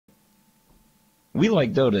We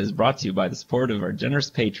Like Dota is brought to you by the support of our generous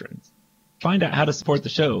patrons. Find out how to support the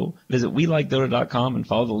show, visit WeLikeDota.com and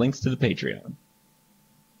follow the links to the Patreon.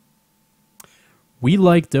 We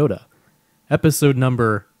Like Dota, episode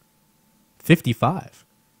number 55,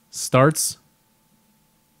 starts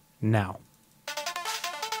now.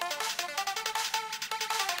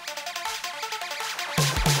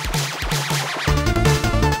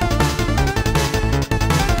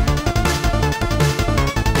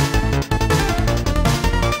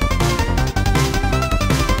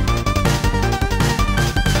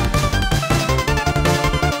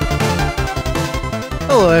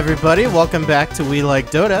 Hello everybody, welcome back to We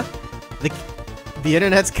Like Dota, the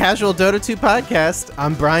internet's casual Dota 2 podcast.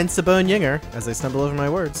 I'm Brian Sabone-Yinger, as I stumble over my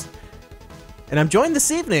words. And I'm joined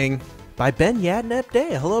this evening by Ben Yadnep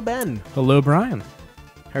Day. Hello, Ben. Hello, Brian.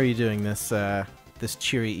 How are you doing this this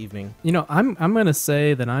cheery evening? You know, I'm going to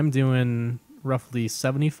say that I'm doing roughly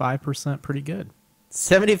 75% pretty good.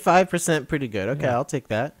 75% pretty good. Okay, Yeah. I'll take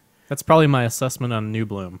that. That's probably my assessment on New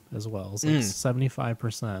Bloom as well. It's like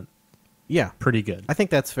 75%. Yeah, Pretty good. I think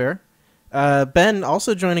that's fair. Ben,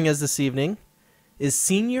 also joining us this evening, is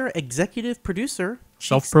senior executive producer,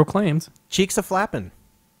 Self-proclaimed. Cheeks a Flappin'.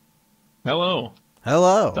 Hello.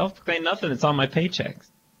 Hello. Self-proclaimed nothing, it's on my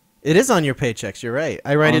paychecks. It is on your paychecks, you're right.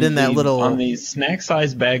 I write it in that little... On the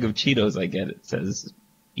snack-sized bag of Cheetos I get, it says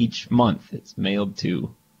each month it's mailed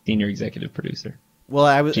to senior executive producer. Well,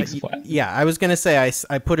 I was Cheeks Flappin'. yeah, I was gonna say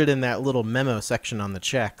I put it in that little memo section on the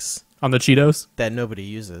checks On the Cheetos? that nobody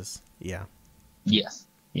uses. Yeah, Yes.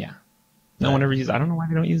 Yeah. No one ever uses. I don't know why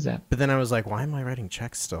they don't use that. but then I was like, why am I writing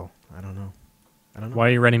checks still? I don't know. Why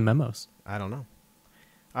are you writing memos? I don't know.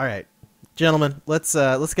 All right, gentlemen, let's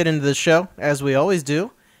get into the show as we always do,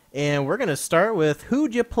 and we're gonna start with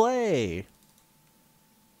who'd you play?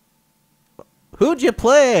 Who'd you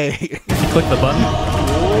play? Click the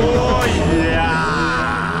button.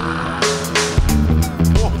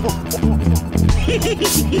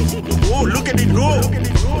 Oh, look at it go!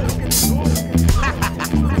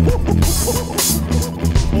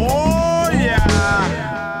 Oh, yeah!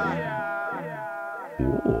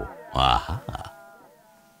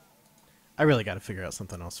 I really got to figure out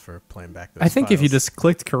something else for playing back those I think if you files. just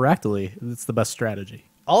clicked correctly, it's the best strategy.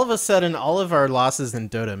 All of a sudden, all of our losses in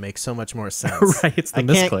Dota make so much more sense. Right, it's the I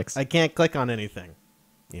can't- misclicks. I can't click on anything.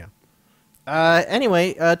 Yeah.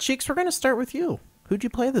 Anyway, Cheeks, we're going to start with you. Who'd you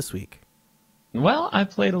play this week? Well, I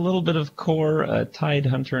played a little bit of core Tide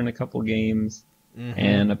Hunter in a couple games,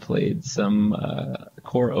 and I played some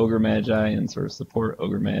core Ogre Magi and sort of support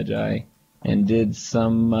Ogre Magi, and did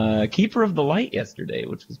some Keeper of the Light yesterday,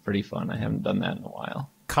 which was pretty fun. I haven't done that in a while.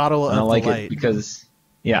 Coddle And I of like the it Light. because,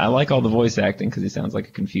 yeah, I like all the voice acting because he sounds like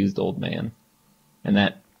a confused old man, and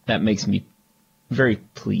that makes me very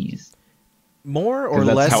pleased. More or 'Cause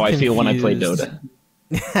that's less how I feel when I play confused-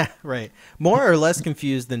 Dota. Right. More or less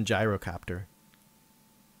confused than Gyrocopter.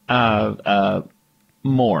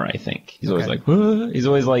 More, I think. He's always Okay. like, "What?" He's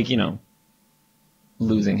always like,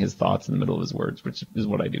 losing his thoughts in the middle of his words, which is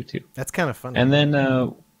what I do too. That's kind of funny. And then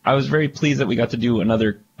I was very pleased that we got to do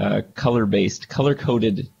another color-based,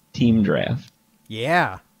 color-coded team draft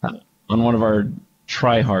yeah. on one of our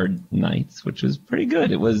try-hard nights, which was pretty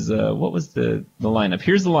good. It was, what was the lineup?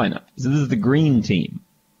 Here's the lineup. So this is the green team.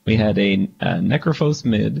 We had a Necrophos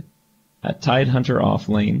mid, a Tide Hunter off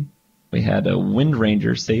lane, we had a Wind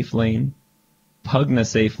Ranger safe lane, Pugna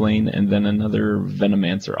safe lane, and then another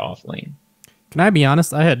Venomancer off lane. Can I be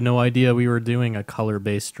honest? I had no idea we were doing a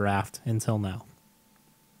color-based draft until now.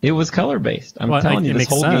 It was color-based. I'm Well, telling it you, this makes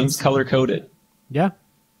whole game's sense. color-coded. Yeah.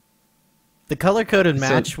 The color-coded So-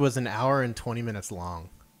 match was an hour and 20 minutes long.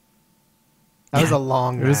 That was a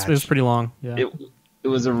long It match. was pretty long. Yeah. It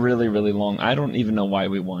was a really, really long... I don't even know why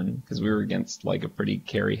we won, because we were against like a pretty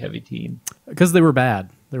carry-heavy team. Because they were bad.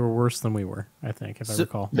 They were worse than we were, I think, if I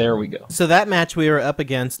recall. There we go. So that match, we were up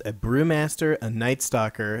against a Brewmaster, a Night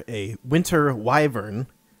Stalker, a Winter Wyvern,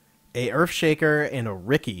 a Earthshaker, and a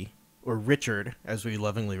Ricky, or Richard, as we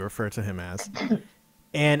lovingly refer to him as.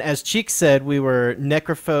 And as Cheek said, we were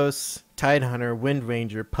Necrophos, Tide Hunter, Wind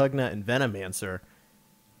Ranger, Pugna, and Venomancer.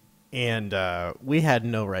 And we had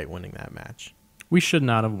no right winning that match. We should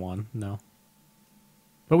not have won, no.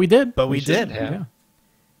 But we did. But we should did. have. Yeah.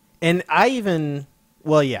 And I even...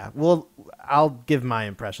 Well, yeah. Well, I'll give my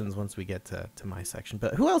impressions once we get to my section.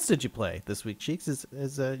 But who else did you play this week, Cheeks?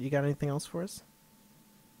 You got anything else for us?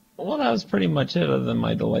 Well, that was pretty much it, other than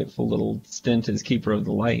my delightful little stint as Keeper of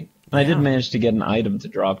the Light. And I did Yeah. manage to get an item to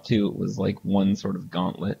drop, too. It was like one sort of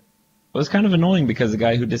gauntlet. It was kind of annoying because the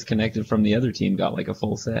guy who disconnected from the other team got like a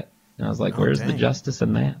full set. And I was like, where's the dang. justice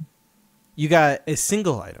in that? You got a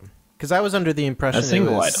single item. Because I was under the impression A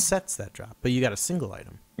single it was item. sets that drop, but you got a single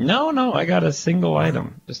item. No, I got a single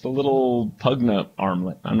item. Just a little Pugna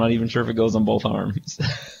armlet. I'm not even sure if it goes on both arms.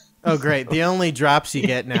 Oh, great. The only drops you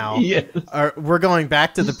get now Yes. we're going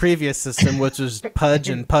back to the previous system, which was Pudge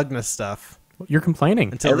and Pugna stuff. You're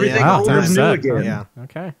complaining. Until Everything the end old of is time. new again. Yeah,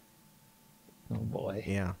 Okay. Oh boy.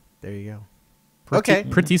 yeah. There you go. Pretty, Okay.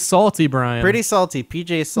 Pretty salty, Brian. Pretty salty.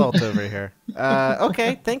 PJ Salt over here.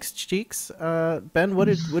 Okay, thanks, Cheeks. Ben, what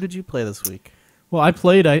did you play this week? Well, I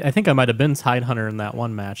played. I think I might have been Tidehunter in that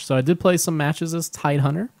one match. So I did play some matches as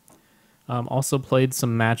Tidehunter. Also played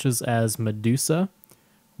some matches as Medusa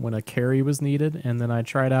when a carry was needed, and then I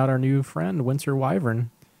tried out our new friend Winter Wyvern,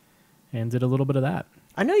 and did a little bit of that.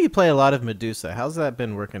 I know you play a lot of Medusa. How's that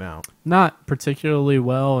been working out? Not particularly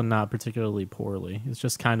well, and not particularly poorly. It's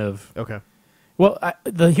just kind of. Okay. Well,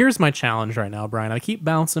 here's my challenge right now, Brian. I keep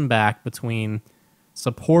bouncing back between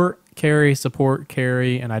support, carry,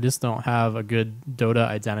 and I just don't have a good Dota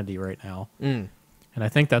identity right now. And I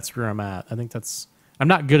think that's where I'm at. I'm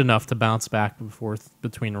not good enough to bounce back and forth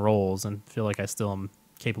between roles and feel like I still am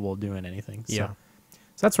capable of doing anything. So, Yeah.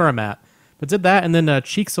 so that's where I'm at. But did that, and then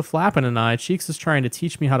Cheeks of Flappin' and Cheeks is trying to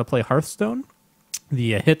teach me how to play Hearthstone,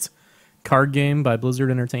 the hit card game by Blizzard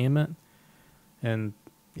Entertainment. And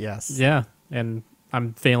Yes. yeah, and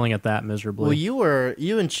I'm failing at that miserably. Well,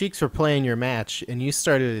 you and Cheeks were playing your match, and you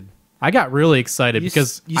started. I got really excited You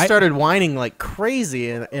because started whining like crazy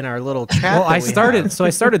in our little chat. Well, that I we started. have. So I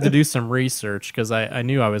started to do some research because I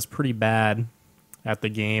knew I was pretty bad at the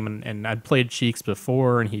game, and I'd played Cheeks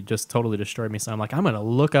before, and he just totally destroyed me. So I'm like, I'm gonna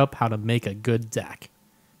look up how to make a good deck,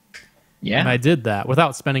 Yeah. and I did that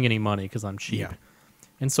without spending any money because I'm cheap. Yeah.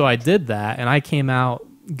 And so I did that, and I came out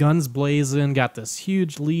guns blazing, got this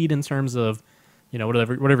huge lead in terms of,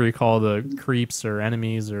 whatever you call the creeps or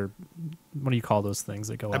enemies, or what do you call those things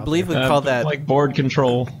that go I out believe there? we call that like board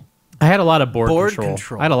control. I had a lot of board control.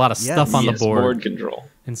 control. I had a lot of Yes. stuff on Yes, the board. board control.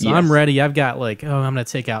 And so Yes. I'm ready. I've got I'm going to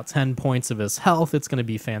take out 10 points of his health. It's going to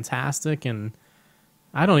be fantastic. And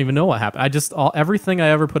I don't even know what happened. Everything I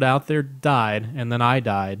ever put out there died, and then I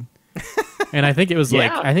died. And I think it was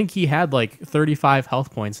Yeah. I think he had 35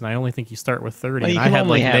 health points, and I only think you start with 30. Well, you and I can had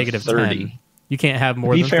only have negative 30. 10. You can't have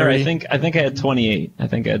more To be than fair, 30. I think I had 28. I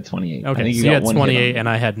had 28. I Okay, think so you got had one hit on 28, me. and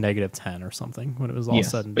I had negative 10 or something when it was all Yes,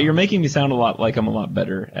 said and but done. you're making me sound a lot like I'm a lot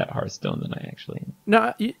better at Hearthstone than I actually am.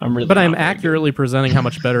 No, I'm really but I'm not very accurately presenting how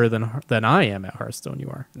much better than I am at Hearthstone you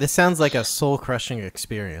are. This sounds like a soul crushing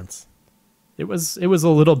experience. It was a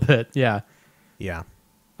little bit, yeah. Yeah.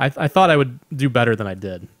 I thought I would do better than I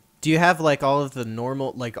did. Do you have all of the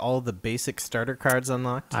normal, all of the basic starter cards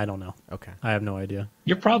unlocked? I don't know. Okay. I have no idea.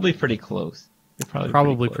 You're probably pretty close. You're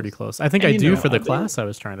Probably pretty close. I think And I you do know for the how they- class I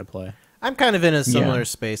was trying to play. I'm kind of in a similar Yeah.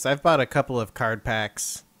 space. I've bought a couple of card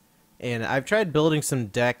packs, and I've tried building some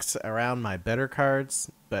decks around my better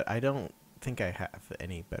cards, but I don't think I have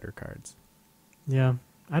any better cards. Yeah.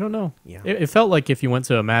 I don't know. Yeah. It felt like if you went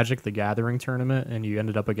to a Magic the Gathering tournament and you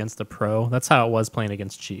ended up against a pro, that's how it was playing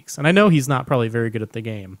against Cheeks. And I know he's not probably very good at the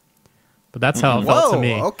game, but that's how it felt to Whoa,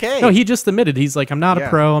 me. okay. No, he just admitted he's like, I'm not Yeah. a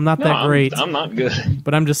pro. I'm not No, that great. I'm not good.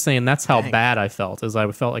 But I'm just saying that's how Dang. bad I felt, as I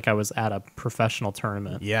felt like I was at a professional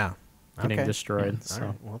tournament Yeah. getting Okay. destroyed. All So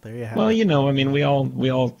right. Well, there you have Well, it. we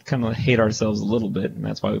all kind of hate ourselves a little bit, and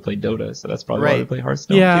that's why we play Dota. So that's probably why we Right. play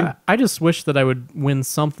Hearthstone yeah, too. I just wish that I would win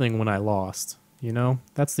something when I lost.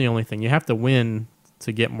 That's the only thing. You have to win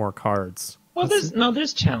to get more cards. Well,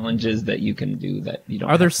 there's challenges that you can do that you don't.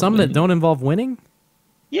 Are there have to some that win. don't involve winning?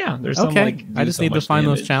 Yeah, there's some Okay, like. I do just so need to much find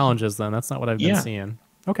those damage. challenges then. That's not what I've been Yeah. seeing.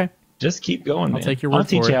 Okay, Just keep going, man. take your I'll word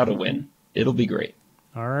teach for you it. how to win. It'll be great.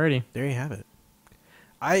 alrighty. There you have it.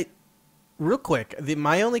 Real quick,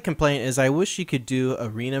 my only complaint is I wish you could do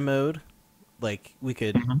arena mode. Like, we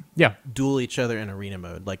could Yeah, duel each other in arena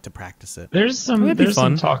mode, to practice it. There's That'd be some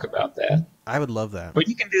fun. talk about that, I would love that. but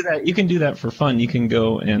you can do that. You can do that for fun. You can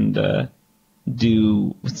go and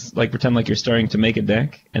pretend like you're starting to make a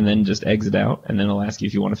deck, and then just exit out, and then it'll ask you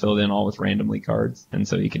if you want to fill it in all with randomly cards, and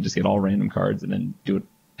so you can just get all random cards, and then do it.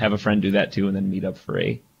 Have a friend do that too, and then meet up for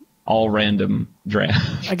a all random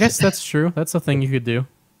draft. I guess that's true. That's a thing you could do.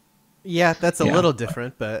 Yeah, that's a Yeah. little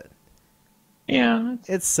different, but Yeah,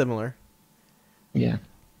 it's similar. yeah.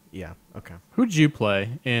 Yeah, okay. Who'd you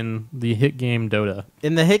play in the hit game Dota?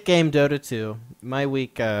 In the hit game Dota 2, my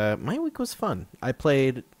week was fun. I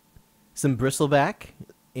played some Bristleback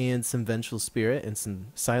and some Vengeful Spirit and some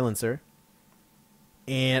Silencer.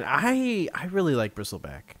 And I really like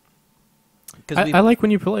Bristleback. I like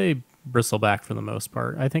when you play Bristleback for the most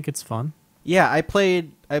part. I think it's fun. Yeah, I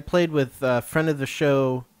played with a friend of the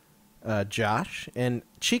show, Josh, and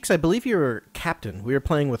Cheeks, I believe you were captain. We were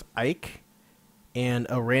playing with Ike, and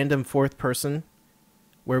a random fourth person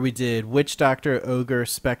where we did Witch Doctor, Ogre,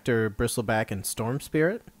 Spectre, Bristleback, and Storm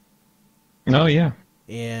Spirit. Oh, yeah.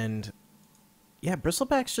 And yeah,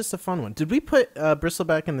 Bristleback's just a fun one. Did we put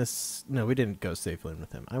Bristleback in this? No, we didn't go safe lane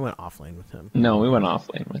with him. I went off lane with him. No, we went off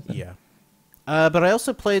lane with him. Yeah. But I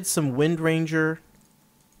also played some Wind Ranger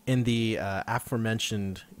in the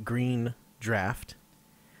aforementioned green draft.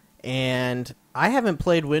 And I haven't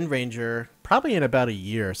played Wind Ranger probably in about a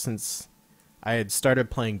year since I had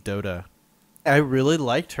started playing Dota. I really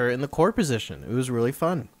liked her in the core position. It was really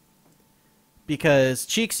fun. Because,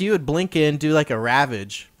 Cheeks, you would blink in, do like a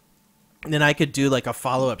Ravage, and then I could do like a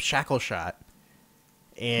follow-up Shackle Shot.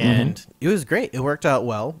 And it was great. It worked out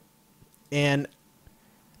well. And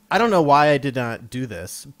I don't know why I did not do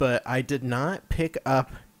this, but I did not pick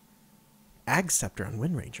up Ag Scepter on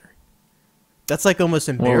Wind Ranger. That's like almost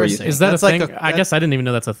embarrassing. Is that That's a like thing? I guess I didn't even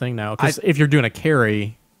know that's a thing now. Because if you're doing a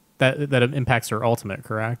carry, that impacts her ultimate,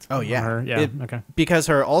 correct? Oh, yeah. Her? Yeah, okay. Because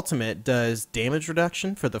her ultimate does damage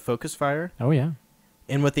reduction for the focus fire. Oh, yeah.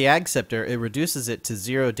 And with the Ag Scepter, it reduces it to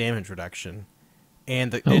 0 damage reduction.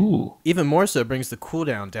 And it even more so brings the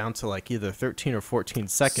cooldown down to like either 13 or 14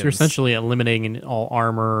 seconds. So you're essentially eliminating all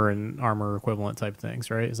armor and armor equivalent type things,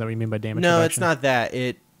 right? Is that what you mean by damage reduction? No, it's not that.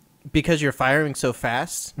 Because you're firing so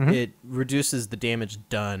fast, it reduces the damage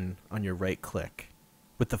done on your right click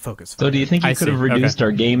with the focus fire. So do you think you could have reduced Okay.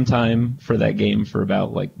 our game time for that game for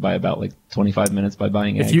about 25 minutes by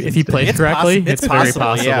buying eggs? If you played It's correctly, it's it's very possible,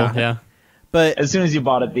 possible. yeah. Yeah. But As soon as you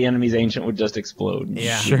bought it, the enemy's ancient would just explode.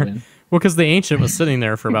 Yeah. Sure. Well, because the ancient was sitting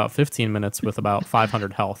there for about 15 minutes with about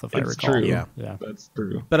 500 health, if I It's recall. true. Yeah. Yeah. That's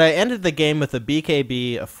true. But I ended the game with a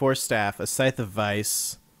BKB, a Force Staff, a Scythe of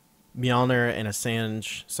Vice, Mjolnir, and a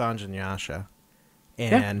Sanj and Yasha.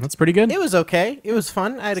 Yeah, And that's pretty good. it was okay. It was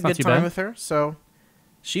fun. I had It's a not good too time bad. with her. So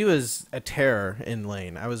she was a terror in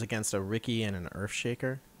lane. I was against a Ricky and an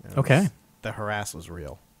Earthshaker. Okay. The harass was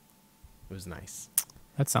real. It was nice.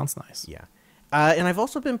 That sounds nice. Yeah. And I've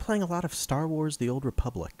also been playing a lot of Star Wars: The Old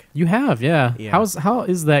Republic. You have, yeah. Yeah. How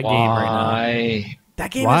is that game right Why? That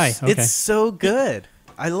game Why? is Okay. it's so good.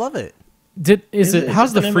 I love it. now? How's it's the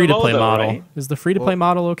just an free to play MMO though, model? right? Is the free to play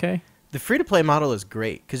model okay? The free-to-play model is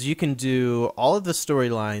great because you can do all of the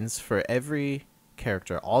storylines for every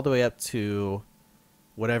character all the way up to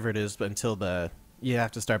whatever it is until you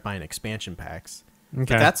have to start buying expansion packs.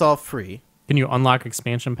 Okay. But that's all free. Can you unlock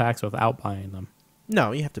expansion packs without buying them?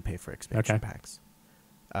 No, you have to pay for expansion Okay. packs.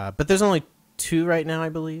 But there's only 2 right now, I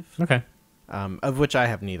believe, Okay. of which I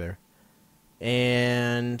have neither.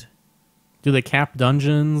 And Do they cap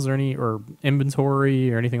dungeons or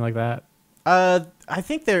inventory or anything like that? I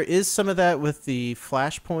think there is some of that with the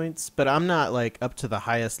flashpoints, but I'm not like up to the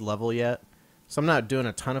highest level yet, so I'm not doing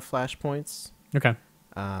a ton of flashpoints. Okay.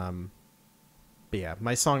 But yeah,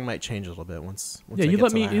 my song might change a little bit once Yeah, I you get let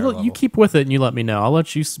to me. the higher You level. keep with it and you let me know. I'll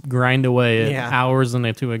let you grind away Yeah. hours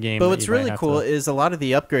into a game. But that what's you might really have cool to- is a lot of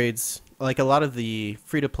the upgrades, like a lot of the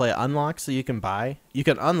free-to-play unlocks that you can buy, you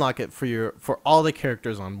can unlock it for all the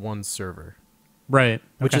characters on one server, right,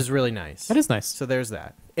 which okay. is really nice. That is nice. So there's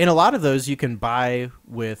that. And a lot of those you can buy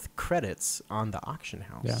with credits on the auction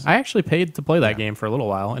house. Yeah, I actually paid to play that Yeah. game for a little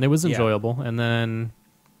while, and it was Yeah. enjoyable. And then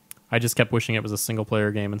I just kept wishing it was a single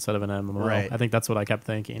player game instead of an MMO. Right. I think that's what I kept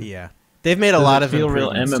thinking. Yeah. They've made a Does lot it of feel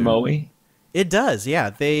real improvements, too. MMO-y? It does, yeah.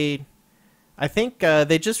 I think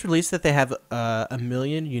they just released that they have 1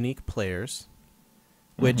 million unique players,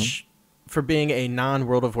 which for being a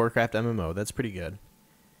non-World of Warcraft MMO, that's pretty good.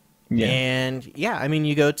 Yeah. And yeah, I mean,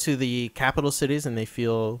 you go to the capital cities and they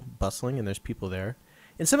feel bustling and there's people there.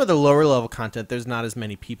 In some of the lower level content, there's not as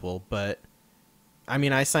many people, but I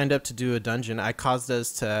mean, I signed up to do a dungeon. I caused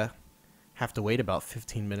us to have to wait about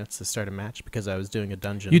 15 minutes to start a match because I was doing a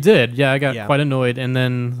dungeon. You did, yeah. I got Yeah. quite annoyed, and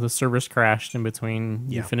then the service crashed in between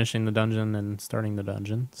you Yeah. finishing the dungeon and starting the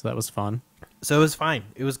dungeon, so that was fun. So it was fine.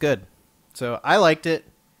 It was good. So I liked it.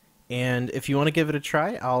 And if you want to give it a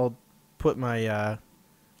try, I'll put my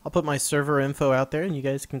server info out there, and you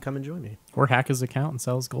guys can come and join me. Or hack his account and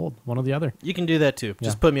sell his gold, one or the other. You can do that too. Yeah.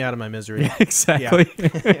 Just put me out of my misery. Yeah, exactly.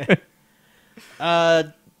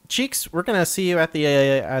 Cheeks, we're gonna see you at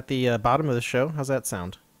the bottom of the show. How's that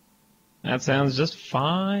sound? That sounds just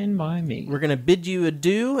fine by me. We're gonna bid you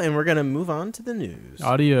adieu, and we're gonna move on to the news.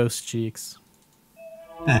 Adios, cheeks.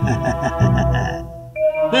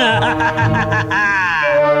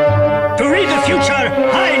 To read the future,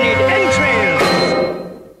 I need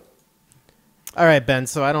entrails! All right, Ben.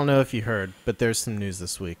 So I don't know if you heard, but there's some news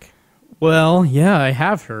this week. Well, yeah, I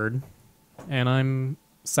have heard, and I'm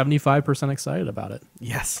 75% excited about it.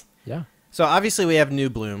 Yes. Yeah. So obviously we have New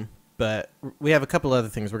Bloom, but we have a couple other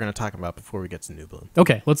things we're going to talk about before we get to New Bloom.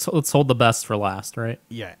 Okay, let's hold the best for last, right?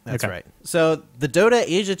 Yeah, that's Okay. right. So the Dota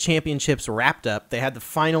Asia Championships wrapped up. They had the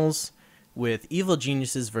finals with Evil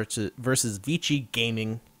Geniuses versus Vici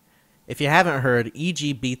Gaming. If you haven't heard,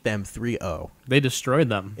 EG beat them 3-0 They destroyed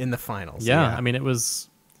them. in the finals. Yeah, I mean, it was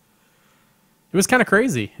kind of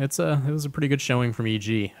crazy. It was a pretty good showing from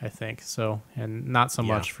EG, I think. So, and not so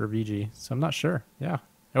much for VG. So I'm not sure. Yeah,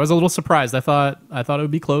 I was a little surprised. I thought it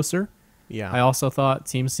would be closer. Yeah. I also thought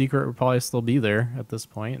Team Secret would probably still be there at this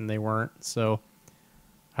point, and they weren't. So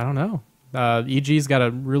I don't know. EG's got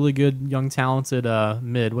a really good young talented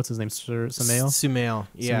mid. What's his name? Sumail. Sumail.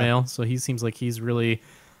 Yeah. Sumail. So he seems like he's really.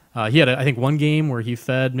 He had, I think, one game where he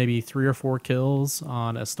fed maybe 3 or 4 kills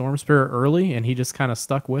on a Storm Spirit early, and he just kind of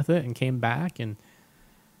stuck with it and came back and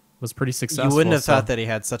was pretty successful. You wouldn't have thought that he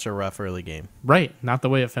had such a rough early game. Right, not the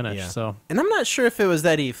way it finished. Yeah. So, And I'm not sure if it was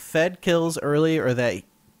that he fed kills early or that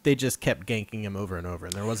they just kept ganking him over and over,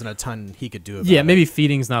 and there wasn't a ton he could do about it. maybe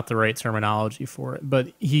feeding's not the right terminology for it,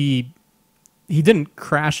 but he didn't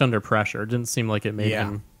crash under pressure. It didn't seem like it made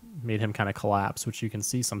him kind of collapse, which you can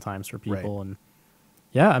see sometimes for people. Right. And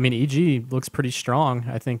yeah, I mean, EG looks pretty strong.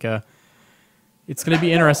 I think it's going to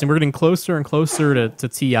be interesting. We're getting closer and closer to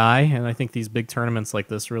TI, and I think these big tournaments like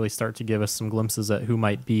this really start to give us some glimpses at who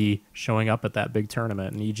might be showing up at that big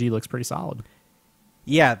tournament, and EG looks pretty solid.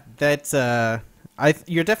 Yeah, that's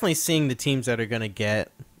you're definitely seeing the teams that are going to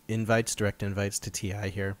get direct invites to TI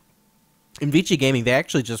here. In Vici Gaming, they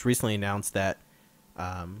actually just recently announced that.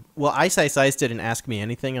 Ice Ice Ice didn't ask me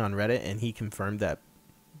anything on Reddit, and he confirmed that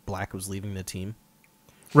Black was leaving the team.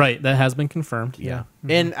 Right, that has been confirmed. Yeah.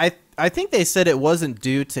 And I think they said it wasn't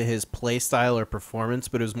due to his play style or performance,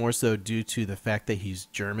 but it was more so due to the fact that he's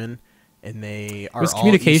German and they are It was all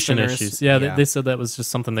communication Easterners. issues. Yeah, They said that was just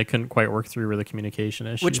something they couldn't quite work through with the communication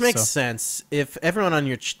issues. Which makes sense. If everyone on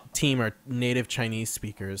your team are native Chinese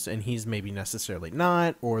speakers and he's maybe necessarily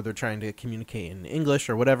not, or they're trying to communicate in English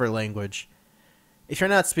or whatever language, if you're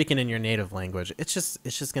not speaking in your native language, it's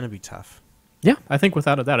just going to be tough. Yeah, I think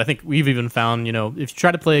without a doubt. I think we've even found, if you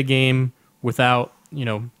try to play a game without,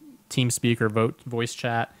 TeamSpeak or voice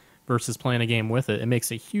chat versus playing a game with it, it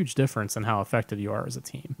makes a huge difference in how effective you are as a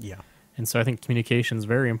team. Yeah. And so I think communication is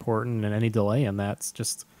very important, and any delay in that's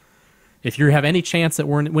just, if you have any chance at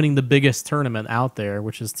winning the biggest tournament out there,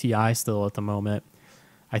 which is TI still at the moment,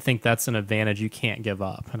 I think that's an advantage you can't give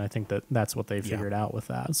up. And I think that's what they figured out with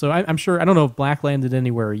that. So I'm sure, I don't know if Black landed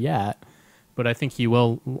anywhere yet, but I think he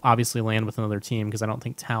will obviously land with another team because I don't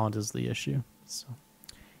think talent is the issue. So.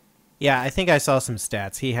 Yeah, I think I saw some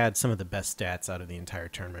stats. He had some of the best stats out of the entire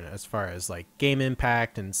tournament as far as like game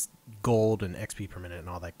impact and gold and XP per minute and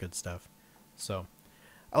all that good stuff. So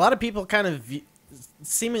a lot of people kind of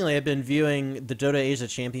seemingly have been viewing the Dota Asia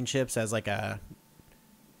Championships as like a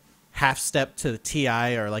half step to the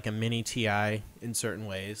TI or like a mini TI in certain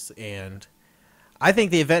ways. And I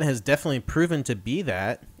think the event has definitely proven to be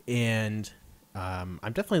that. And I'm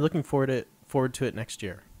definitely looking forward to it next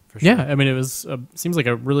year. For sure. Yeah, I mean, it was seems like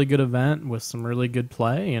a really good event with some really good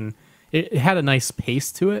play, and it had a nice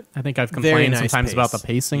pace to it. I think I've complained sometimes about the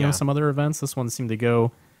pacing of some other events. This one seemed to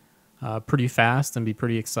go pretty fast and be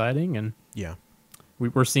pretty exciting, and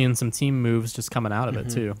we're seeing some team moves just coming out of it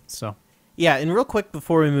too. So yeah, and real quick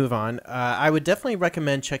before we move on, I would definitely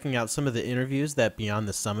recommend checking out some of the interviews that Beyond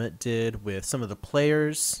the Summit did with some of the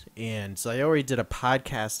players, and Sayori did a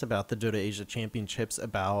podcast about the Dota Asia Championships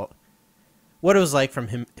about what it was like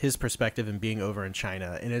from his perspective and being over in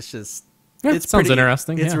China, and it's just it sounds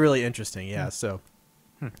interesting. It's really interesting, So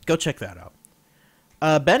go check that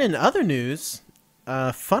out. Ben, in other news,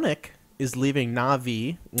 Funnick is leaving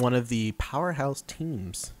Na'Vi, one of the powerhouse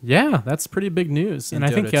teams. Yeah, that's pretty big news. And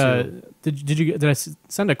I think did I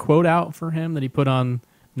send a quote out for him that he put on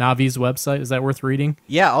Na'Vi's website? Is that worth reading?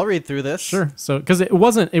 Yeah, I'll read through this. Sure. So because it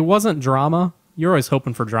wasn't drama. You're always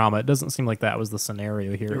hoping for drama. It doesn't seem like that was the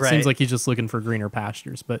scenario here. It seems like he's just looking for greener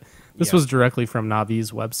pastures. But this was directly from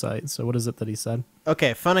Na'Vi's website. So what is it that he said?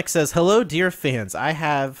 Okay, Funnick says, "Hello, dear fans. I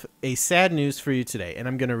have a sad news for you today." And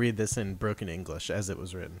I'm going to read this in broken English as it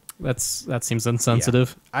was written. That seems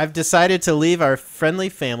insensitive. Yeah. "I've decided to leave our friendly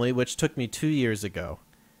family, which took me 2 years ago.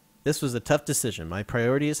 This was a tough decision. My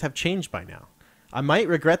priorities have changed by now. I might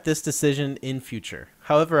regret this decision in future.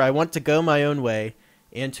 However, I want to go my own way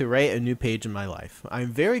and to write a new page in my life.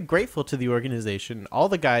 I'm very grateful to the organization, all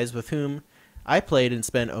the guys with whom I played and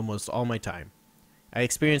spent almost all my time. I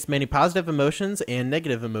experienced many positive emotions and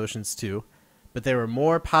negative emotions too, but there were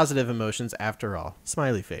more positive emotions after all.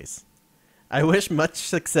 Smiley face. I wish much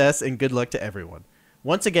success and good luck to everyone.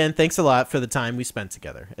 Once again, thanks a lot for the time we spent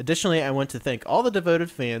together. Additionally, I want to thank all the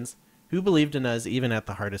devoted fans who believed in us even at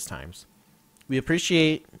the hardest times. We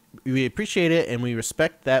appreciate it, and we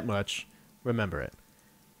respect that much. Remember it.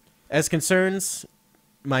 As concerns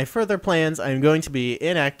my further plans, I am going to be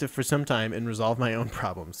inactive for some time and resolve my own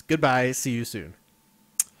problems. Goodbye. See you soon.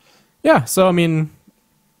 Yeah, so, I mean,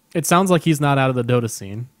 it sounds like he's not out of the Dota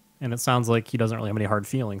scene, and it sounds like he doesn't really have any hard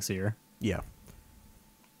feelings here. Yeah.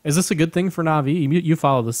 Is this a good thing for Na'Vi? You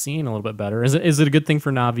follow the scene a little bit better. Is it a good thing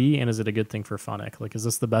for Na'Vi, and is it a good thing for Funnick? Like, is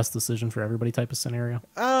this the best decision for everybody type of scenario?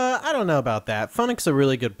 I don't know about that. Funnick's a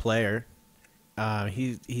really good player.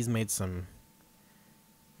 He's made some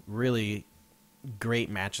really great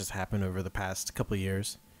matches happen over the past couple of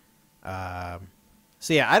years. So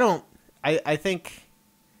yeah, I think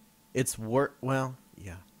it's well,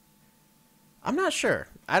 yeah. I'm not sure.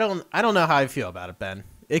 I don't know how I feel about it, Ben.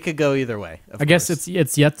 It could go either way. I guess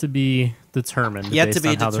it's yet to be determined. Yet to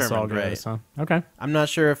be how this all determined, goes. Huh? Okay. I'm not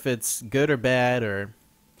sure if it's good or bad or.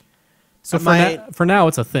 So for now,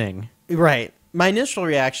 it's a thing. Right. My initial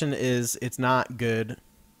reaction is it's not good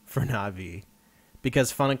for Na'Vi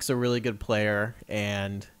because Funnick's a really good player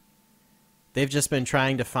and they've just been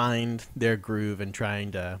trying to find their groove and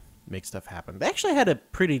trying to make stuff happen. They actually had a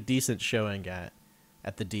pretty decent showing at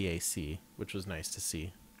the DAC, which was nice to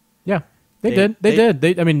see. Yeah. They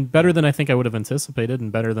did. I mean, better than I think I would have anticipated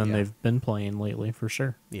and better than they've been playing lately, for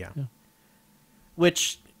sure. Yeah.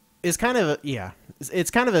 Which is kind of, it's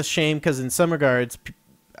kind of a shame because in some regards,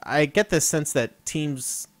 I get this sense that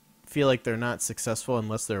teams feel like they're not successful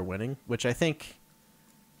unless they're winning, which I think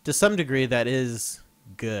to some degree that is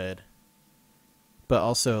good. But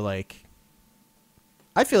also, like,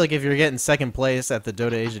 I feel like if you're getting second place at the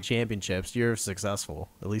Dota Asia Championships, you're successful,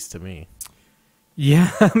 at least to me.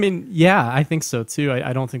 Yeah, I mean, yeah, I think so too.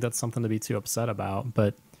 I don't think that's something to be too upset about,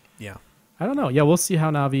 but yeah, I don't know. Yeah, we'll see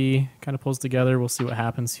how Na'Vi kind of pulls together. We'll see what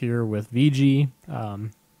happens here with VG.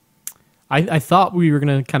 I thought we were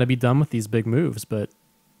going to kind of be done with these big moves, but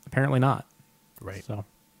apparently not. Right. So,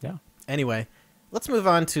 yeah. Anyway, let's move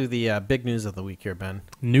on to the big news of the week here, Ben.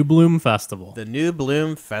 New Bloom Festival. The New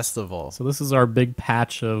Bloom Festival. So this is our big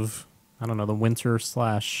patch of, I don't know, the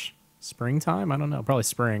winter/springtime? I don't know, probably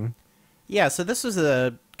spring. Yeah, so this was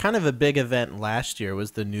a kind of a big event last year,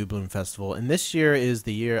 was the New Bloom Festival, and this year is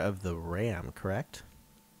the year of the Ram, correct?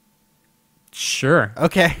 Sure.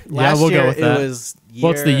 Okay. Yeah, we'll go with that. Was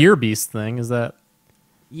well, it's the Year Beast thing, is that?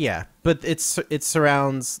 Yeah, but it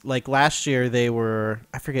surrounds, like last year they were,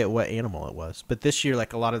 I forget what animal it was, but this year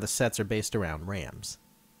like a lot of the sets are based around rams.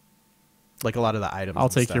 Like a lot of the items. I'll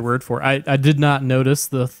take your word for it. I did not notice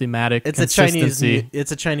the thematic consistency.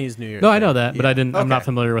 It's a Chinese New Year. No, I know that, but I didn't. Okay. I'm not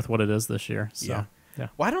familiar with what it is this year. So, yeah.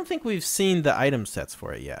 Well, I don't think we've seen the item sets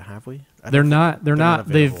for it yet, have we? They're not.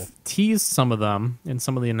 They've teased some of them in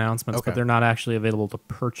some of the announcements, but they're not actually available to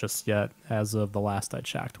purchase yet as of the last I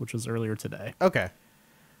checked, which was earlier today. Okay.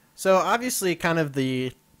 So obviously, kind of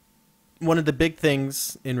one of the big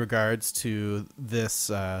things in regards to this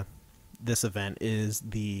event is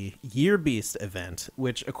the Year Beast event,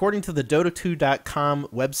 which, according to the Dota2.com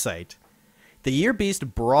website, the Year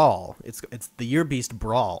Beast Brawl. It's the Year Beast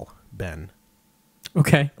Brawl, Ben.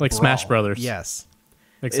 Okay, like Brawl. Smash Brothers. Yes.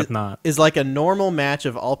 Except not. Is like a normal match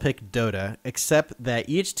of all-pick Dota, except that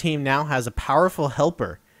each team now has a powerful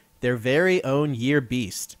helper, their very own Year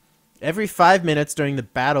Beast. Every 5 minutes during the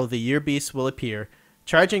battle, the Year Beast will appear,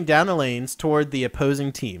 charging down the lanes toward the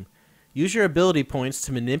opposing team. Use your ability points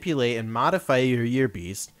to manipulate and modify your Year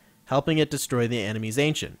Beast, helping it destroy the enemy's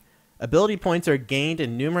Ancient. Ability points are gained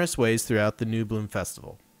in numerous ways throughout the New Bloom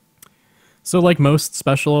Festival. So like most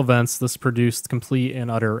special events, this produced complete and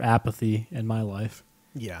utter apathy in my life.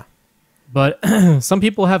 Yeah. But some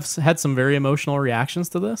people have had some very emotional reactions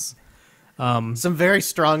to this. Some very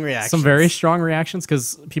strong reactions. Some very strong reactions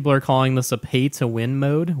because people are calling this a pay-to-win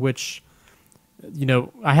mode, which, you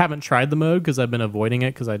know, I haven't tried the mode because I've been avoiding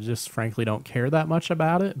it because I just frankly don't care that much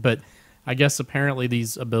about it. But I guess apparently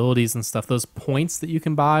these abilities and stuff, those points that you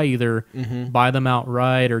can buy, either buy them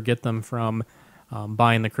outright or get them from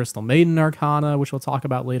buying the Crystal Maiden Arcana, which we'll talk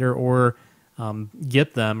about later, or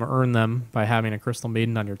get them or earn them by having a Crystal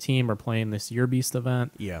Maiden on your team or playing this Year Beast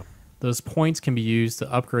event. Yeah. Those points can be used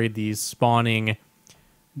to upgrade these spawning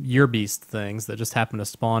Year Beast things that just happen to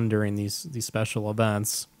spawn during these special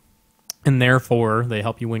events. And therefore, they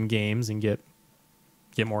help you win games and get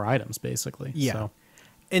more items, basically. Yeah. So.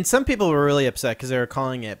 And some people were really upset because they were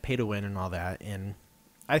calling it pay to win and all that. And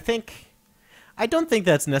I don't think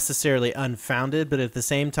that's necessarily unfounded, but at the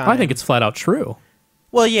same time, I think it's flat out true.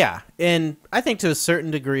 Well, yeah. And I think to a certain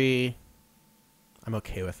degree, I'm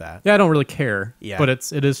okay with that. Yeah, I don't really care. Yeah. But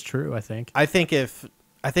it is true, I think. I think if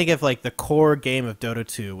I think if like the core game of Dota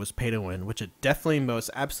 2 was pay to win, which it definitely most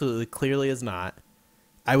absolutely clearly is not,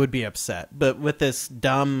 I would be upset. But with this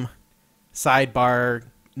dumb sidebar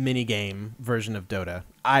mini game version of Dota,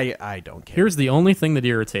 I don't care. Here's the only thing that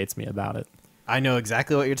irritates me about it. I know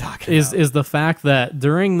exactly what you're talking Is about. the fact that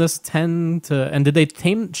during this 10 to... And did they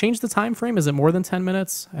change the time frame? Is it more than 10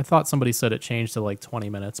 minutes? I thought somebody said it changed to like 20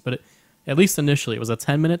 minutes, but at least initially it was a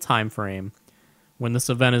 10-minute time frame when this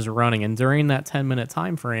event is running. And during that 10-minute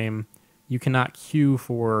time frame, you cannot queue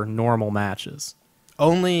for normal matches,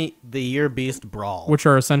 Only the Year Beast Brawl. which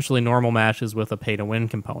are essentially normal matches with a pay-to-win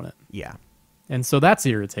component. Yeah. And so that's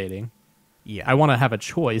irritating. Yeah. I want to have a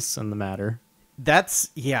choice in the matter.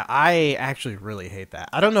 I actually really hate that.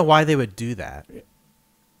 I don't know why they would do that.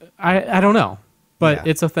 I don't know, but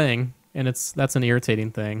Yeah. it's a thing, and that's an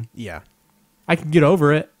irritating thing. Yeah. I can get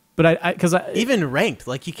over it, but because Even ranked,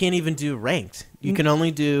 like you can't even do ranked. You can only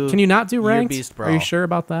do. can you not do Year ranked? Beast Are you Brawl. sure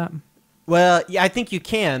about that? Well, yeah, I think you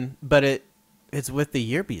can, but it's with the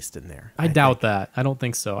Year Beast in there. I doubt that. I don't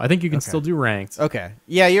think so. I think you can Okay. still do ranked. Okay.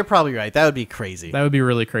 Yeah, you're probably right. That would be crazy. That would be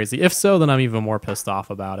really crazy. If so, then I'm even more pissed off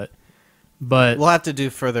about it. But We'll have to do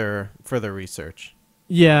further research.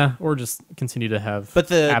 yeah, or just continue to have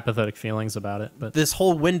But apathetic feelings about it. But This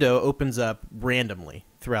whole window opens up randomly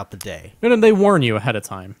throughout the day. no, they warn you ahead of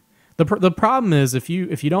time. The problem is if you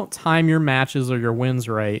don't time your matches or your wins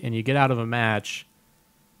right, and you get out of a match,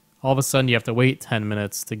 all of a sudden you have to wait 10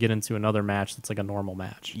 minutes to get into another match that's like a normal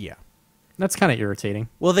match. Yeah. That's kind of irritating.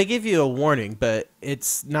 Well, they give you a warning, but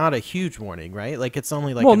it's not a huge warning, right? Like it's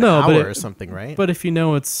only like Well, an no, but hour it- or something, right? But if you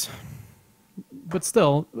know it's... But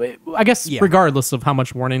still, I guess Yeah. regardless of how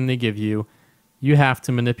much warning they give you, you have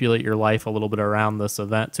to manipulate your life a little bit around this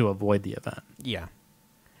event to avoid the event. yeah.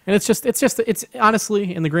 And it's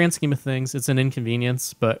honestly, in the grand scheme of things, it's an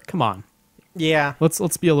inconvenience, but come on. Yeah.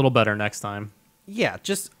 Let's be a little better next time. Yeah,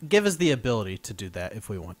 just give us the ability to do that if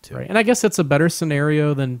we want to. Right. And I guess it's a better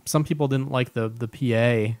scenario than some people didn't like the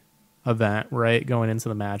PA event, right, going into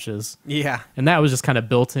the matches. Yeah. And that was just kind of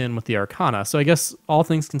built in with the Arcana. So I guess all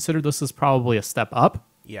things considered, this is probably a step up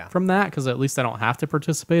Yeah. from that, because at least I don't have to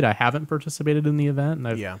participate. I haven't participated in the event, and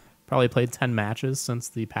I've Yeah. probably played 10 matches since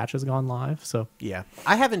the patch has gone live. So Yeah.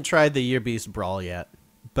 I haven't tried the Year Beast Brawl yet,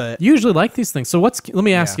 but you usually like these things. So let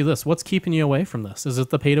me ask Yeah. you this. What's keeping you away from this? Is it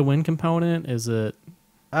the pay to win component? Is it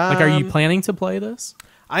like, are you planning to play this?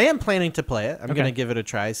 I am planning to play it. I'm Okay. going to give it a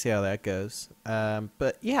try, see how that goes.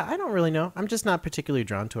 But yeah, I don't really know. I'm just not particularly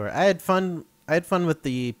drawn to it. I had fun with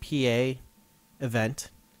the PA event.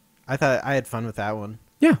 I thought I had fun with that one.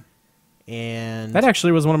 Yeah. And That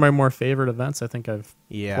actually was one of my more favorite events I think I've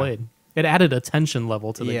Yeah. played. It added a tension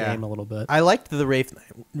level to the Yeah. game a little bit. I liked the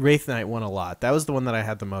Wraith Knight one a lot. That was the one that I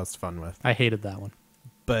had the most fun with. I hated that one.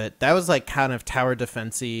 But that was like kind of tower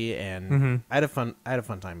defensey, and I had a fun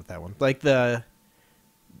time with that one. Like the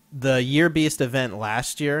Year Beast event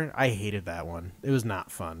last year, I hated that one. It was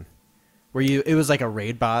not fun. It was like a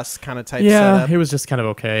raid boss kind of type Yeah, setup. it was just kind of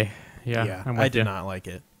okay. Yeah, Yeah, I'm with I did you. not like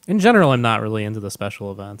it. In general, I'm not really into the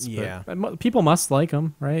special events. Yeah. But people must like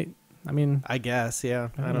them, right? I mean, I guess, yeah.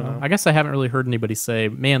 I don't know. I guess I haven't really heard anybody say,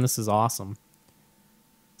 "Man, this is awesome."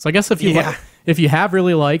 So I guess if you Yeah. if you have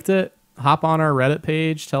really liked it, hop on our Reddit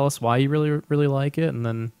page, tell us why you really like it, and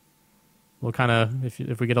then we'll kind of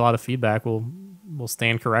if we get a lot of feedback, we'll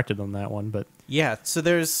stand corrected on that one. But Yeah, so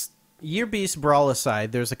there's Year Beast Brawl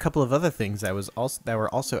aside, there's a couple of other things that were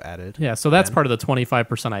also added. yeah, so that's part of the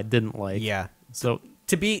 25% I didn't like. Yeah. So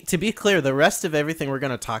To be clear, the rest of everything we're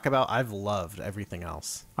going to talk about, I've loved everything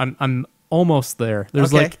else. I'm almost there.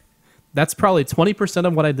 There's Okay. like that's probably 20%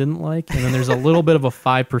 of what I didn't like, and then there's a little bit of a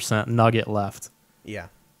 5% nugget left Yeah.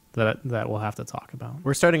 that we'll have to talk about.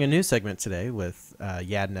 We're starting a new segment today with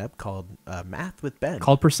Yadneb called Math with Ben.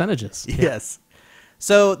 Called percentages. Yes.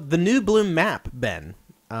 So the new Bloom map, Ben.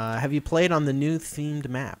 Have you played on the new themed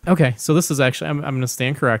map? Okay, so this is actually I'm going to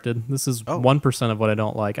stand corrected. This is Oh. 1% of what I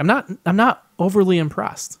don't like. I'm not overly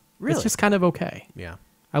impressed. Really? It's just kind of okay. Yeah.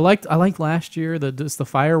 I liked last year the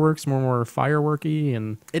fireworks were more fireworky,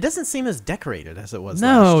 and It doesn't seem as decorated as it was last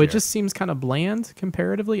no, year. it just seems kind of bland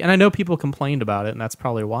comparatively. And I know people complained about it, and that's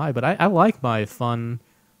probably why. But I like my fun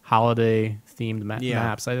holiday themed Yeah.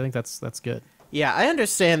 maps. I think that's good. Yeah, I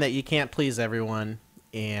understand that you can't please everyone,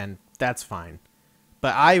 and that's fine.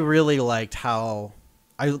 But I really liked how...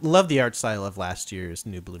 I love the art style of last year's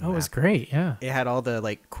new Bloom Oh, map. it was great. Yeah. It had all the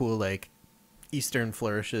like cool like Eastern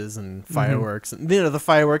flourishes and fireworks, and the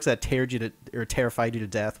fireworks that terrified you to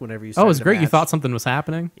death whenever you. Oh, it started was a great. You match. thought something was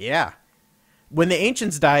happening? Yeah. When the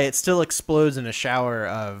ancients die, it still explodes in a shower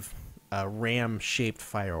of ram-shaped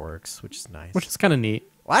fireworks, which is nice. Which is kind of neat.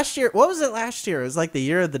 Last year, what was it last year? It was like the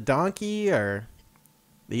year of the donkey, or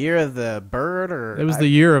The year of the bird, or It was the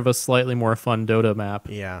year of a slightly more fun Dota map.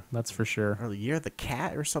 yeah, That's for sure. or the year of the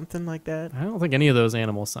cat, or something like that. I don't think any of those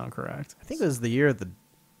animals sound correct. I think it was the year of the.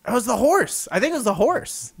 It was the horse. I think it was the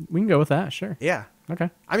horse. We can go with that, sure. Yeah. Okay.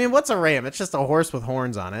 I mean, what's a ram? It's just a horse with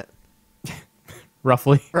horns on it,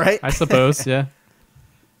 Roughly. right? I suppose, yeah.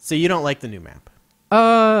 So you don't like the new map?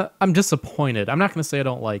 I'm disappointed. I'm not going to say I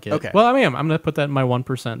don't like it. Okay. Well, I am. I'm going to put that in my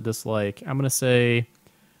 1% dislike. I'm going to say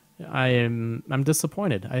I'm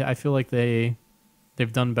disappointed. I feel like they've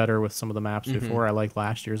done better with some of the maps before. I like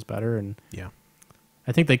last year's better, and Yeah.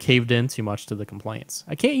 I think they caved in too much to the complaints.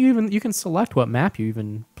 You can select what map you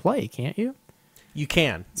even play, can't you? You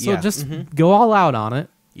can. So yeah. just go all out on it,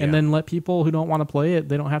 Yeah. and then let people who don't want to play it,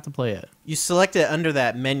 they don't have to play it. You select it under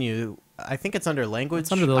that menu. I think it's under language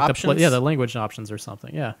It's under the options. the language options or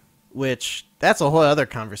something. Yeah. Which that's a whole other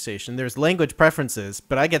conversation. There's language preferences,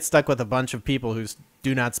 but I get stuck with a bunch of people who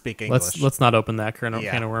do not speak English. Let's not open that can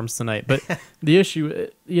of worms tonight. But the issue,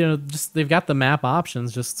 just they've got the map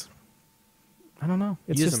options. Just I don't know.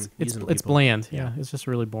 It's Use just them. Use them, it's people. bland. Yeah. Yeah, it's just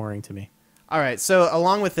really boring to me. All right. So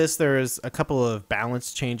along with this, there's a couple of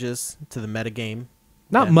balance changes to the metagame.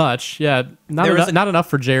 Not Yeah. much. Yeah, not enough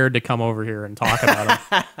for Jared to come over here and talk about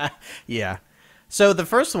it. Yeah. So the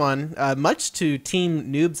first one, much to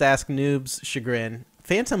Team Noobs Ask Noobs' chagrin,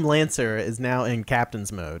 Phantom Lancer is now in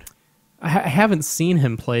captain's mode. I haven't seen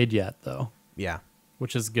him played yet though, Yeah.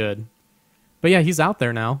 which is good. But yeah, he's out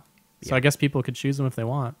there now, so Yeah. I guess people could choose him if they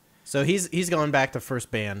want. So he's going back to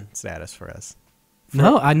first ban status for us.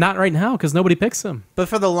 No, not right now because nobody picks him. But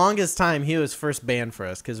for the longest time, he was first ban for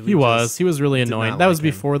us because He was really did annoying. not That like was him.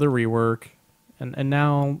 before the rework, and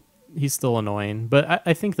now he's still annoying. But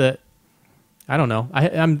I think that I don't know.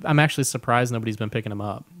 I'm actually surprised nobody's been picking him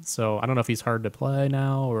up. So I don't know if he's hard to play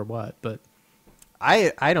now or what. But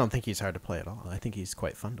I don't think he's hard to play at all. I think he's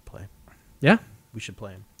quite fun to play. yeah, We should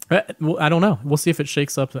play him. Well, I don't know. We'll see if it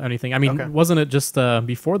shakes up anything. I mean, Okay. wasn't it just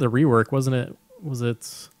before the rework? Was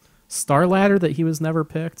it Star Ladder that he was never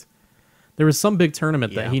picked? There was some big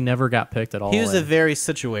tournament Yeah. that he never got picked at all. He was a in. very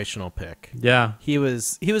situational pick. Yeah, He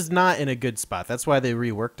was not in a good spot. That's why they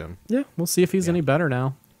reworked him. yeah. We'll see if he's any better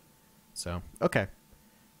now. So, okay.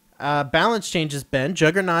 Balance changes, Ben.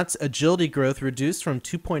 Juggernaut's agility growth reduced from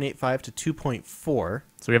 2.85 to 2.4.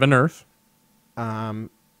 So we have a nerf.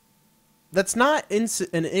 That's not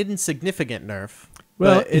an insignificant nerf.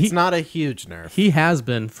 Well, But it's not a huge nerf. He has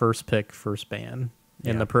been first pick, first ban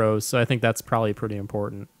in Yeah. the pros, so I think that's probably pretty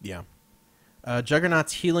important. Yeah.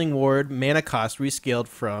 Juggernaut's healing ward mana cost rescaled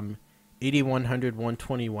from 8100,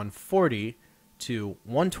 120, 140 to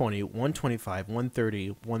 120, 125,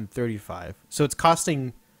 130, 135. So it's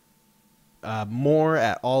costing more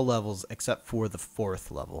at all levels except for the 4th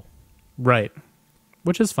level. Right.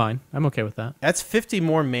 Which is fine. I'm okay with that. That's 50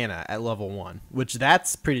 more mana at level 1, which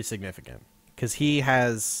that's pretty significant because he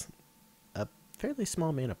has a fairly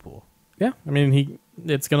small mana pool. Yeah. I mean,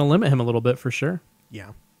 it's going to limit him a little bit for sure.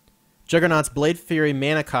 Yeah. Juggernaut's Blade Fury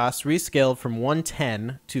mana cost rescaled from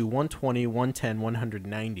 110 to 120, 110,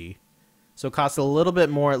 190. So it costs a little bit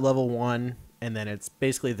more at level 1, and then it's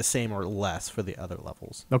basically the same or less for the other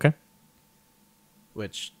levels, Okay.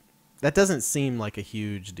 which that doesn't seem like a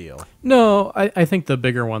huge deal. No, I think the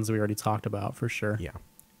bigger ones we already talked about for sure. Yeah.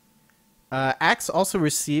 Axe also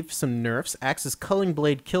received some nerfs. Axe's Culling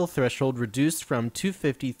Blade kill threshold reduced from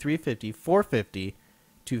 250, 350, 450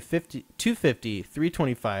 to 250,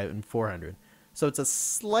 325, and 400. So it's a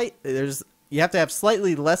slight... You have to have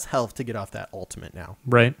slightly less health to get off that ultimate now,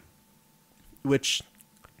 Right. which...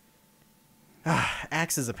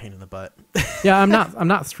 Axe is a pain in the butt. Yeah, I'm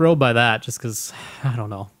not thrilled by that just because, I don't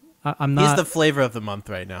know. I'm not... He's the flavor of the month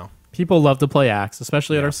right now. People love to play Axe,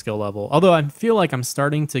 especially at Yeah. our skill level. Although I feel like I'm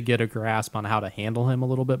starting to get a grasp on how to handle him a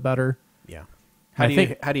little bit better. Yeah. I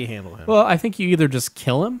think- How do you handle him? Well, I think you either just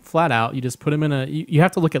kill him flat out. You just put him in you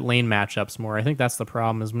have to look at lane matchups more. I think that's the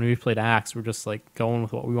problem is when we've played Axe, we're just like going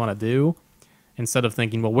with what we want to do instead of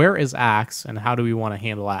thinking, well, where is Axe and how do we want to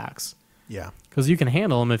handle Axe? yeah. Because you can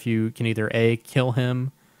handle him if you can either A, kill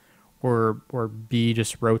him, or B,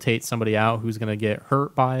 just rotate somebody out who's going to get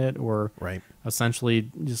hurt by it, or Right. essentially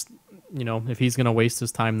just, if he's going to waste his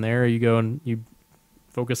time there, you go and you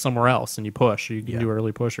focus somewhere else and you push. Or you can Yeah. do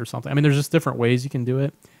early push or something. I mean, there's just different ways you can do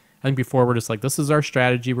it. I think before we're just like, this is our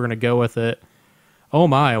strategy. We're going to go with it. Oh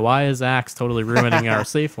my, why is Axe totally ruining our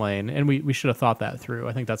safe lane? And we should have thought that through.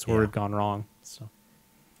 I think that's where Yeah. we've gone wrong. So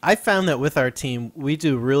I found that with our team, we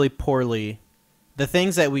do really poorly. The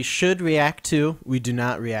things that we should react to, we do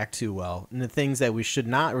not react to well. And the things that we should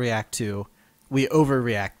not react to, we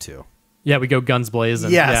overreact to. yeah, we go guns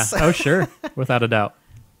blazing. Yes. Yeah. Oh, sure. Without a doubt.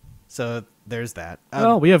 So there's that.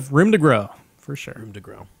 Well, we have room to grow, for sure. Room to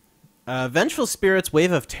grow. Vengeful Spirit's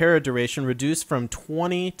Wave of Terror duration reduced from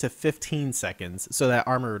 20 to 15 seconds, so that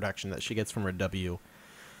armor reduction that she gets from her W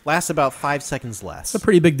lasts about 5 seconds less. It's a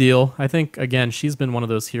pretty big deal. I think, again, she's been one of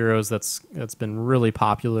those heroes that's been really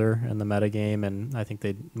popular in the metagame, and I think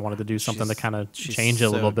they wanted to do something to kind of change it a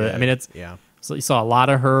little bit. good. I mean, Yeah. so you saw a lot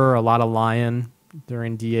of her, a lot of Lion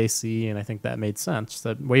during DAC, and I think that made sense.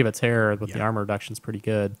 That Wave of Terror with the armor reduction is pretty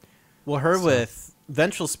good. Well, her with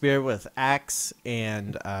Vengeful Spirit with Axe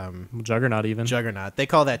and Juggernaut even. Juggernaut, they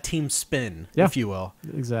call that team spin, Yeah. if you will.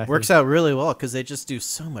 Exactly. Works out really well because they just do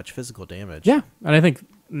so much physical damage. Yeah, and I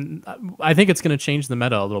think it's going to change the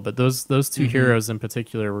meta a little bit. Those two heroes in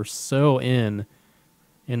particular were so in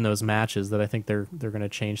those matches that I think they're going to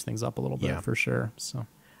change things up a little bit for sure. So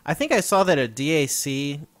I think I saw that at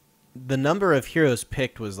DAC, the number of heroes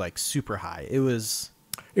picked was like super high. It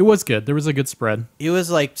was good. There was a good spread. It was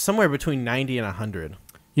like somewhere between 90 and 100.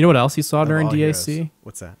 You know what else you saw during all DAC? heroes.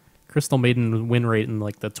 What's that? Crystal Maiden win rate in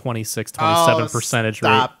like the 27 percentage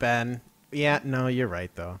Stop, rate. Ben. Yeah, no, you're right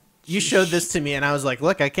though. You showed this to me, and I was like,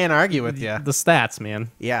 "Look, I can't argue with you." The stats,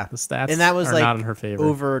 man. Yeah, The stats and that was are like not in her favor.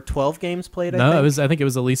 over 12 games played. No, I think it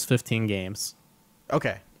was at least 15 games.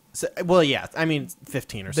 Okay. So, well, yeah, I mean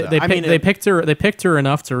 15 or so. They picked her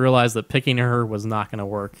enough to realize that picking her was not going to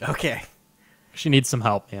work. Okay. She needs some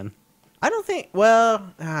help, man. I don't think.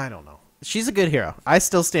 Well, I don't know. She's a good hero. I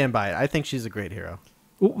still stand by it. I think she's a great hero.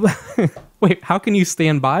 Wait, how can you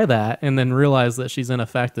stand by that and then realize that she's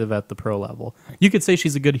ineffective at the pro level? You could say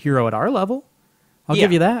she's a good hero at our level. I'll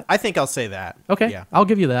give you that. I think I'll say that. Okay, Yeah. I'll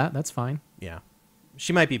give you that. That's fine. Yeah.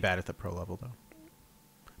 She might be bad at the pro level though.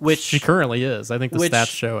 Which She currently is. I think the which-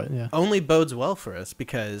 stats show it. Yeah. only bodes well for us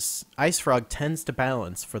because Ice Frog tends to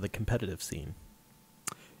balance for the competitive scene.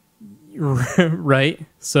 Right.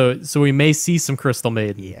 So we may see some Crystal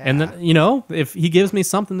Maiden. Yeah. And then, if he gives me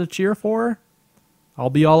something to cheer for, I'll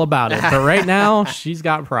be all about it. But right now, she's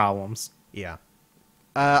got problems, Yeah.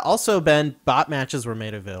 Also, Ben, bot matches were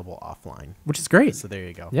made available offline. which is great. So there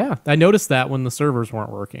you go. Yeah, I noticed that when the servers weren't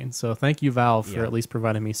working. So thank you, Valve, for Yeah. at least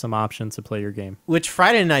providing me some option to play your game. Which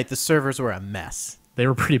Friday night the servers were a mess. They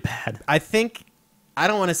were pretty bad, I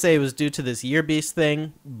don't want to say it was due to this Year Beast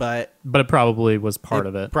thing, but but it probably was part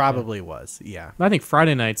of it. Probably was. Yeah. I think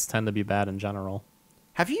Friday nights tend to be bad in general.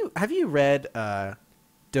 Have you read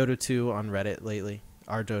Dota 2 on Reddit lately?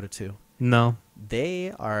 Our Dota 2. No.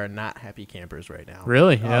 They are not happy campers right now.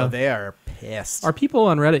 Really? Yeah. Oh, they are pissed. Are people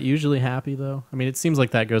on Reddit usually happy, though? I mean, it seems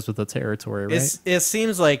like that goes with the territory, right? It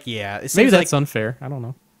seems like, yeah. It seems Maybe like, that's unfair. I don't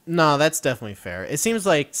know. no, that's definitely fair. It seems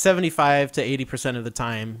like 75 to 80% of the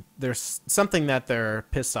time, there's something that they're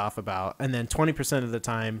pissed off about. And then 20% of the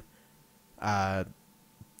time,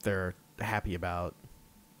 they're happy about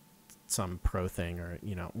some pro thing or,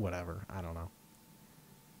 whatever. I don't know.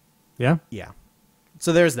 Yeah? Yeah.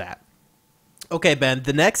 So there's that. Okay, Ben,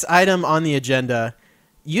 the next item on the agenda,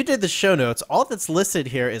 you did the show notes. All that's listed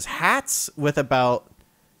here is hats with about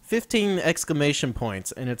 15 exclamation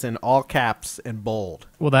points, and it's in all caps and bold.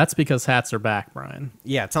 Well, that's because hats are back, Brian.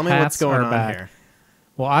 Yeah, tell me Hats what's going are on back. here.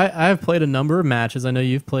 Well, I've played a number of matches. I know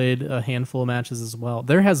you've played a handful of matches as well.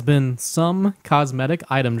 There has been some cosmetic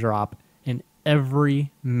item drop in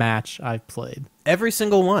every match I've played. Every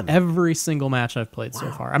single one. Every single match I've played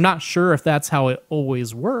so far. I'm not sure if that's how it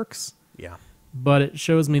always works, Yeah. but it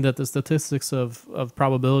shows me that the statistics of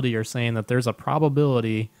probability are saying that there's a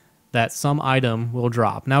probability that some item will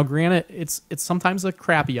drop. Now, granted, it's sometimes a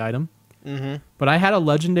crappy item, but I had a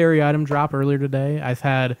legendary item drop earlier today. I've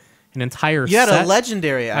had an entire You had set. a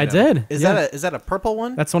legendary item. I did, Is yeah. that a purple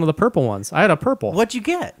one? That's one of the purple ones. I had a purple. What'd you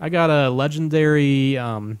get? I got a legendary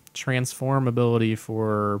transform ability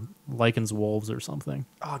for Lycan's Wolves or something.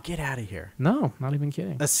 Oh, get out of here. No, not even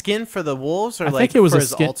kidding. A skin for the wolves or I like think it was for a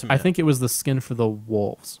his skin. ultimate? I think it was the skin for the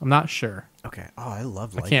wolves. I'm not sure. Okay. Oh, I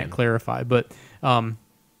love I can't clarify, but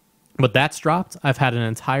that's dropped. I've had an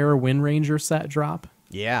entire Wind Ranger set drop,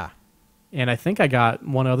 Yeah. and I think I got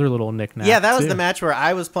one other little knickknack. Yeah, that was too. the match where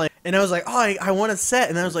I was playing, and I was like, "Oh, I want a set,"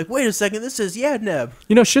 and I was like, "Wait a second, this is Neb."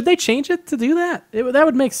 Should they change it to do that? That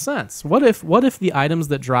would make sense. What if the items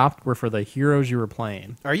that dropped were for the heroes you were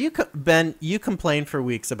playing? Are you Ben? You complained for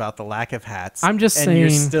weeks about the lack of hats. I'm just and you're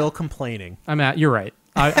saying- still complaining. You're right.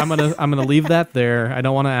 I'm gonna leave that there. I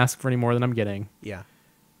don't want to ask for any more than I'm getting. Yeah.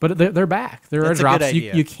 But they're back. There That's are a good drops.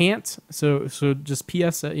 idea. You can't. So just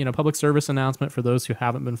PS. Public service announcement for those who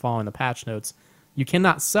haven't been following the patch notes. You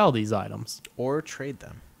cannot sell these items, Or trade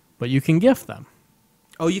them. but you can gift them.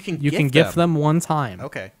 Oh, you can. You can gift them one time.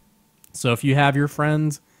 Okay. So if you have your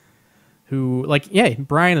friend who,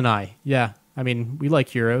 Brian and I, I mean, we like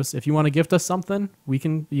heroes. If you want to gift us something, you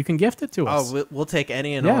can gift it to us. Oh, we'll take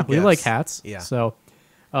any and all yeah, we gifts. like hats. Yeah. So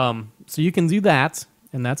you can do that,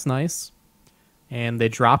 and that's nice. And they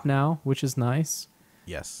drop now, which is nice.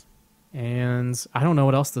 Yes. And I don't know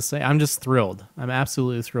what else to say. I'm just thrilled. I'm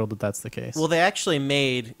absolutely thrilled that that's the case. Well, they actually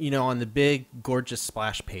made, on the big gorgeous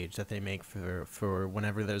splash page that they make for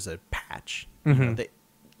whenever there's a patch.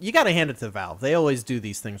 You got to hand it to Valve. They always do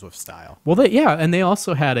these things with style. Well, and they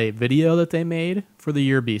also had a video that they made for the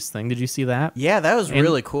Year Beast thing. Did you see that? Yeah, that was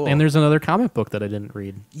really cool. And there's another comic book that I didn't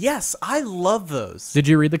read. Yes, I love those. Did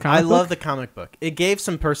you read the comic book? I love the comic book. It gave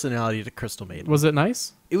some personality to Crystal Maiden. Was it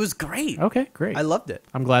nice? It was great. Okay, great. I loved it.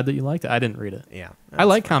 I'm glad that you liked it. I didn't read it. Yeah. I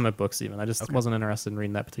like comic books even. I just wasn't interested in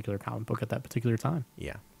reading that particular comic book at that particular time.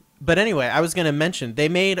 Yeah. But anyway, I was going to mention, they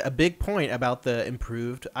made a big point about the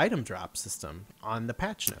improved item drop system on the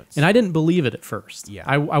patch notes. And I didn't believe it at first. Yeah.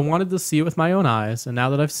 I wanted to see it with my own eyes, and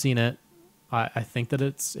now that I've seen it, I think that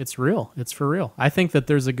it's real. It's for real. I think that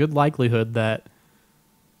there's a good likelihood that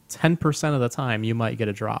 10% of the time you might get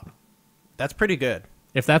a drop. That's pretty good.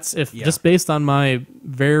 Just based on my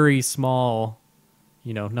very small,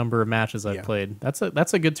 number of matches I've played, that's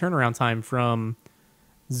a good turnaround time from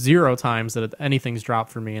 0 times that anything's dropped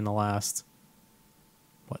for me in the last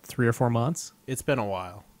 3 or 4 months. It's been a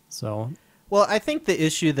while. So, well, I think the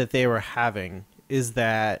issue that they were having is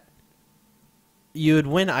that you would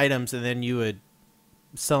win items and then you would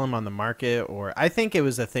sell them on the market, or I think it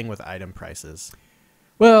was a thing with item prices.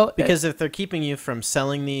 Well, because if they're keeping you from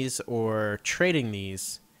selling these or trading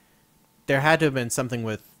these, there had to have been something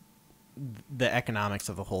with the economics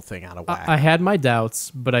of the whole thing out of whack. I had my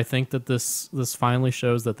doubts, but I think that this finally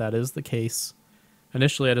shows that is the case.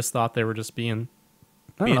 Initially, I just thought they were just being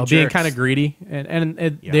kind of greedy, and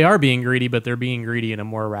they are being greedy, but they're being greedy in a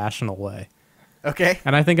more rational way. Okay,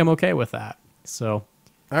 and I think I'm okay with that. So,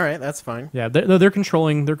 all right, that's fine. Yeah, they're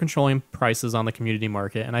controlling prices on the community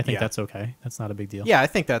market, and I think that's okay. That's not a big deal. Yeah, I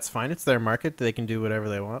think that's fine. It's their market; they can do whatever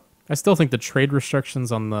they want. I still think the trade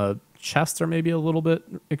restrictions on the chest are maybe a little bit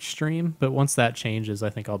extreme, but once that changes, I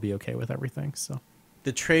think I'll be okay with everything. So,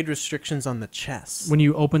 the trade restrictions on the chest. When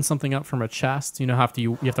you open something up from a chest, you have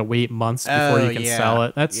to wait months before you can sell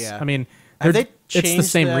it. I mean, it's the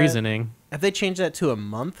same reasoning. Have they changed that to a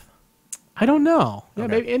month? I don't know. Yeah,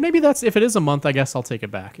 okay. maybe that's, if it is a month, I guess I'll take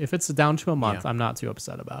it back. If it's down to a month, I'm not too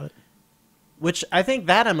upset about it. Which I think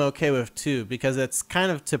that I'm okay with too, because it's kind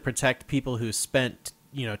of to protect people who spent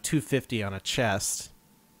 $250 on a chest,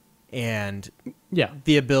 and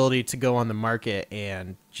the ability to go on the market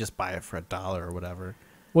and just buy it for $1 or whatever.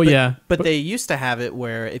 Well, but they used to have it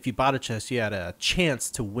where if you bought a chest, you had a chance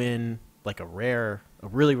to win like a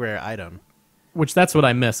really rare item. Which that's what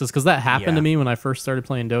I miss, is because that happened to me when I first started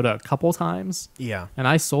playing Dota a couple times. Yeah, and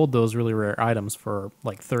I sold those really rare items for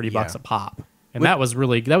like $30 a pop, and that was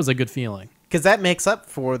a good feeling. Because that makes up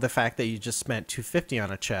for the fact that you just spent $250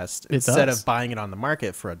 on a chest instead of buying it on the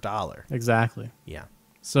market for $1. Exactly. Yeah.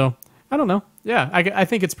 So I don't know. Yeah, I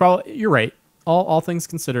think it's probably, you're right. All things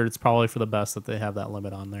considered, it's probably for the best that they have that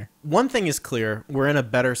limit on there. One thing is clear: we're in a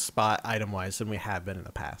better spot item-wise than we have been in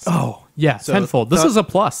the past. Oh yeah, so tenfold. This is a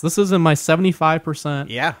plus. This is in my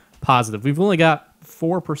 75% positive. We've only got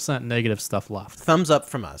 4% negative stuff left. Thumbs up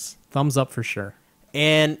from us. Thumbs up for sure.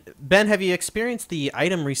 And Ben, have you experienced the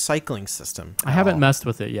item recycling system? I haven't messed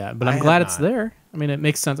with it yet, but I'm glad it's there. I mean, it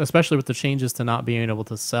makes sense, especially with the changes to not being able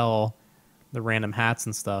to sell the random hats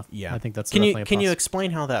and stuff. Yeah, I think that's definitely a plus. Can you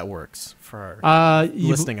explain how that works for our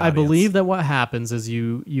listening audience? I believe that what happens is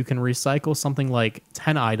you can recycle something like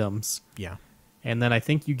 10 items. Yeah. And then I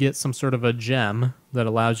think you get some sort of a gem that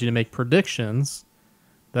allows you to make predictions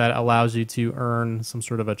that allows you to earn some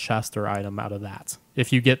sort of a chest or item out of that.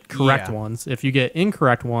 If you get correct ones. If you get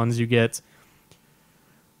incorrect ones, you get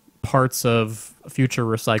parts of a future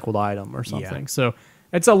recycled item or something. So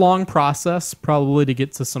it's a long process probably to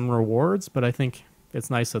get to some rewards, but I think it's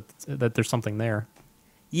nice that there's something there.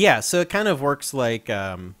 Yeah, so it kind of works like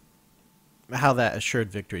how that Assured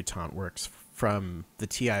Victory taunt works from the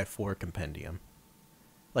TI4 compendium.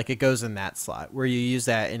 Like it goes in that slot where you use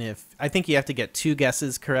that, and I think you have to get 2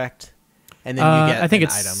 guesses correct, and then you get an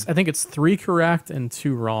item. I think it's 3 correct and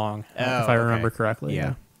 2 wrong, if I remember correctly.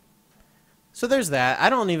 Yeah. So there's that. I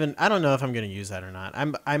don't know if I'm going to use that or not.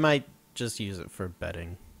 I might just use it for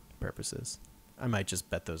betting purposes. I might just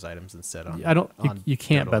bet those items instead on. You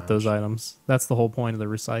can't bet those items. That's the whole point of the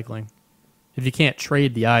recycling. If you can't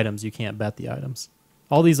trade the items, you can't bet the items.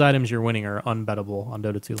 All these items you're winning are unbettable on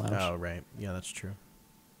Dota 2 Lounge. Oh, right. Yeah, that's true.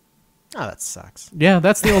 Oh, that sucks. Yeah,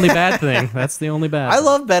 that's the only bad thing. That's the only bad. I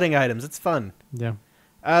love betting items. It's fun. Yeah.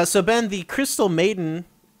 So Ben, the Crystal Maiden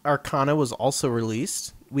Arcana was also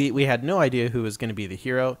released. We had no idea who was going to be the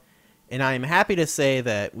hero, and I am happy to say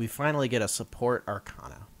that we finally get a support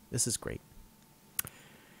Arcana. This is great.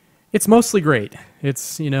 It's mostly great.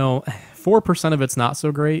 It's, 4% of it's not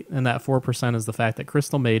so great, and that 4% is the fact that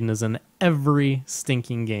Crystal Maiden is in every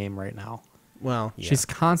stinking game right now. Well, yeah. She's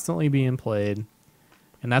constantly being played,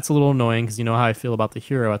 and that's a little annoying because you know how I feel about the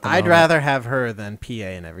hero at the moment. I'd rather have her than PA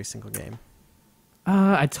in every single game.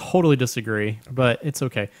 I totally disagree, but it's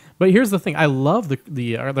okay. But here's the thing. I love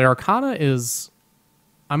the Arcana is...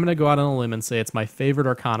 I'm going to go out on a limb and say it's my favorite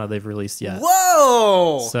Arcana they've released yet.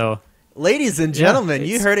 Whoa! So... Ladies and gentlemen,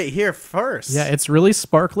 you heard it here first. Yeah, it's really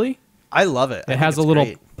sparkly. I love it. It has a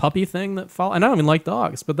little puppy thing that follows. And I don't even like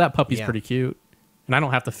dogs, but that puppy's pretty cute. And I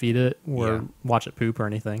don't have to feed it or watch it poop or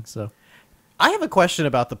anything. So, I have a question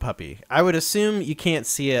about the puppy. I would assume you can't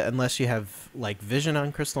see it unless you have vision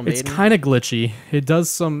on Crystal Maiden. It's kind of glitchy. It does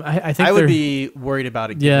some. I think I would be worried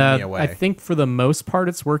about it giving me away. I think for the most part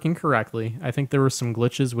it's working correctly. I think there were some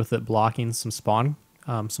glitches with it blocking some spawn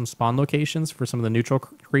locations for some of the neutral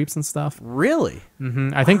creeps and stuff. Really? Mm-hmm.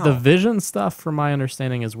 I think the vision stuff, from my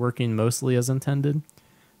understanding, is working mostly as intended.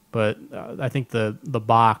 But I think the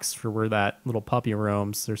box for where that little puppy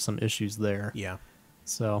roams, there's some issues there. Yeah.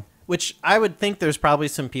 So, which I would think there's probably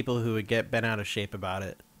some people who would get bent out of shape about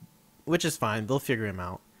it, which is fine. They'll figure him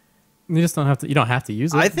out. You just don't have to. You don't have to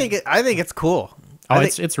use it. I think it's cool.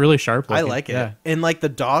 It's really sharp looking. I like it. Yeah. And the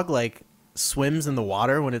dog swims in the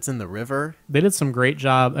water when it's in the river. They did some great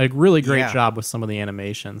job, a really great job with some of the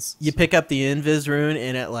animations. You pick up the invis rune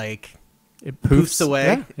and it poofs away.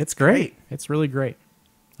 Yeah, it's great. It's really great.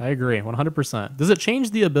 I agree, 100%. Does it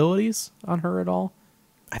change the abilities on her at all?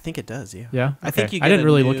 I think it does. Yeah. Yeah. Okay. I think I didn't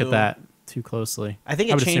really look at that too closely. I think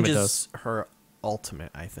it changes changes her ultimate.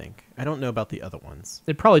 I think. I don't know about the other ones.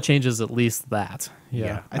 It probably changes at least that.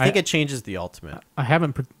 Yeah. I think it changes the ultimate. I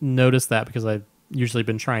haven't noticed that because I've usually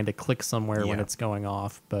been trying to click somewhere when it's going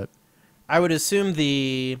off, but I would assume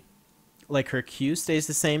her Q stays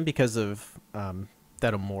the same because of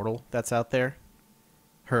that immortal that's out there.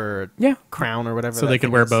 Her crown or whatever. So they could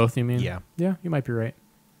wear both, you mean? Yeah. Yeah, you might be right.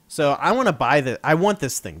 So I want to buy I want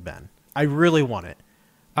this thing, Ben. I really want it.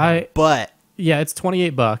 But yeah, it's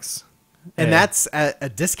 $28. And that's at a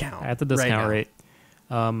discount. At the discount rate.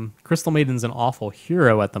 Crystal Maiden's an awful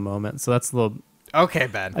hero at the moment, so that's the okay,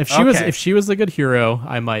 Ben. If she was a good hero,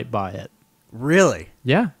 I might buy it. Really?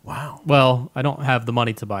 Yeah. Wow. Well, I don't have the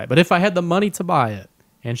money to buy it, but if I had the money to buy it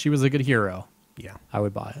and she was a good hero, I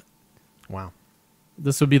would buy it. Wow.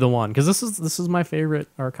 This would be the one because this is my favorite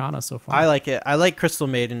Arcana so far. I like it. I like Crystal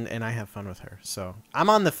Maiden, and I have fun with her. So I'm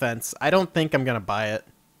on the fence. I don't think I'm gonna buy it.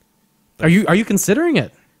 Are you considering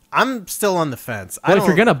it? I'm still on the fence. Well, if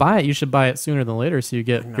you're gonna buy it, you should buy it sooner than later, so you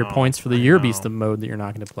get your points for the Year Beast mode that you're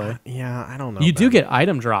not gonna play. Yeah, I don't know. You do get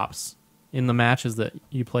item drops in the matches that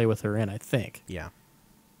you play with her in, I think. Yeah.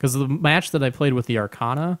 Because the match that I played with the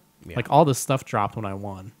Arcana, all this stuff dropped when I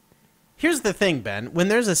won. Here's the thing, Ben. When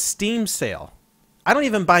there's a Steam sale, I don't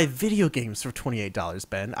even buy video games for $28,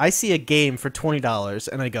 Ben. I see a game for $20,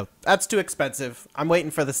 and I go, that's too expensive. I'm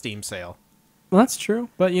waiting for the Steam sale. Well, that's true.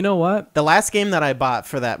 But you know what? The last game that I bought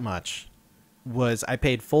for that much was I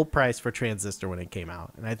paid full price for Transistor when it came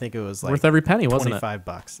out. And I think it was worth every penny, wasn't it?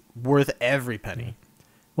 $25. Worth every penny.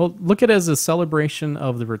 Well, look at it as a celebration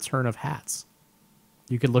of the return of hats.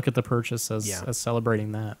 You could look at the purchase as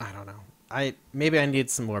celebrating that. I don't know. Maybe I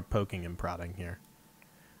need some more poking and prodding here.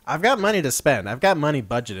 I've got money to spend. I've got money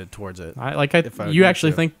budgeted towards it. You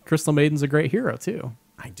actually think Crystal Maiden's a great hero too.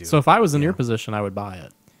 I do. So if I was in your position, I would buy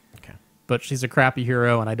it. Okay. But she's a crappy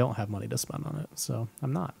hero, and I don't have money to spend on it, so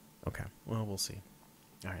I'm not. Okay. Well, we'll see.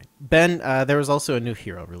 All right, Ben. There was also a new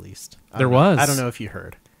hero released. I don't know if you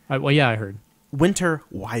heard. I heard. Winter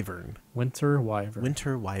Wyvern. Winter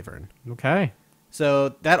Wyvern. Okay.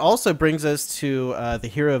 So that also brings us to the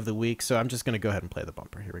hero of the week. So I'm just going to go ahead and play the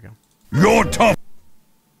bumper. Here we go. You're tough.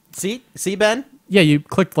 See, Ben? Yeah, you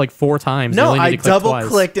clicked 4 times. No, I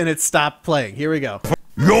double-clicked and it stopped playing. Here we go.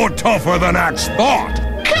 You're tougher than Axe Spot.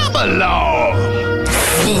 Come along.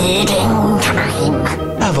 Feeding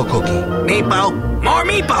time. Have a cookie. Meepo. More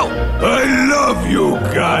Meepo. I love you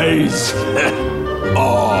guys.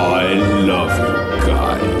 I love you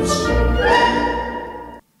guys.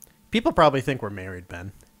 People probably think we're married,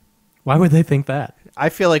 Ben. Why would they think that? I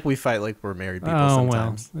feel like we fight like we're married people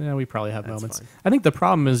sometimes. Well, yeah, we probably have moments. Fine. I think the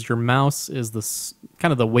problem is your mouse is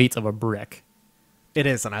kind of the weight of a brick. It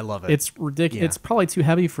is, and I love it. It's ridiculous. Yeah. It's probably too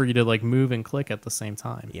heavy for you to move and click at the same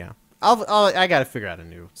time. Yeah, I got to figure out a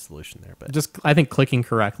new solution there. But I think clicking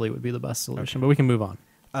correctly would be the best solution. Okay. But we can move on.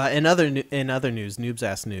 In other news, Noobs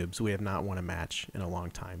Ass Noobs, we have not won a match in a long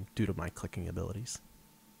time due to my clicking abilities.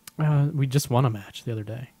 We just won a match the other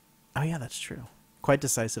day. Oh yeah, that's true. Quite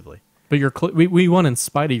decisively. But we won in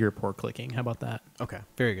spite of your poor clicking. How about that? Okay,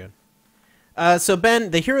 very good. So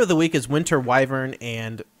Ben, the hero of the week is Winter Wyvern,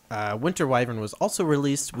 and Winter Wyvern was also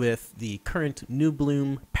released with the current New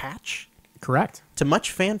Bloom patch Correct. to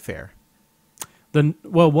much fanfare.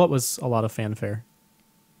 What was a lot of fanfare?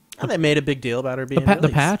 They made a big deal about her being The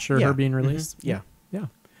released. patch or Yeah. her being released? Yeah. Yeah.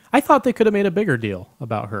 I thought they could have made a bigger deal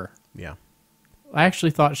about her. Yeah. I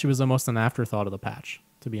actually thought she was almost an afterthought of the patch,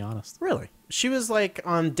 to be honest. Really? She was like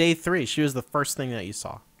on day 3. She was the first thing that you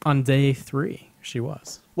saw. On day 3, she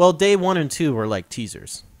was. Well, day 1 and 2 were like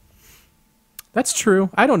teasers. That's true.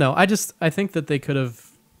 I don't know. I think that they could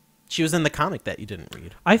have. She was in the comic that you didn't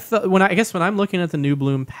read. I thought when I'm looking at the New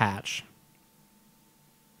Bloom patch,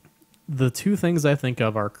 the two things I think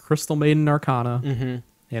of are Crystal Maiden Arcana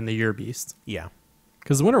and the Year Beast. Yeah.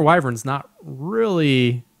 Because the Winter Wyvern's not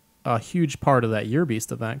really a huge part of that Year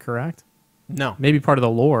Beast event, correct? No. Maybe part of the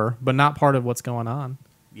lore, but not part of what's going on.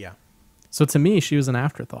 Yeah. So to me, she was an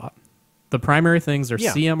afterthought. The primary things are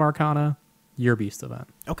Yeah. CM Arcana, Year Beast event.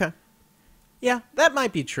 Okay. Yeah, that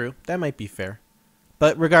might be true. That might be fair.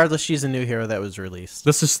 But regardless, she's a new hero that was released.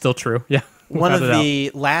 This is still true. Yeah. One of without a doubt.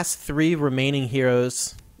 the last 3 remaining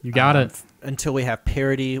heroes. You got it. Until we have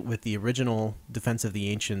parity with the original Defense of the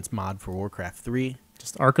Ancients mod for Warcraft 3.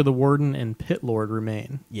 Just Ark of the Warden and Pit Lord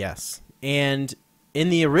remain. Yes. And in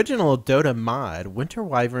the original Dota mod, Winter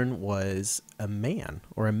Wyvern was a man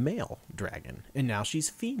or a male dragon, and now she's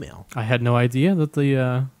female. I had no idea that we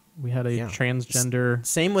had a Yeah. transgender.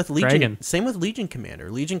 Same with Legion. Dragon. Same with Legion Commander.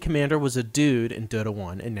 Legion Commander was a dude in Dota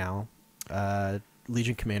 1, and now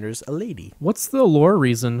Legion Commander's a lady. What's the lore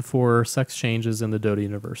reason for sex changes in the Dota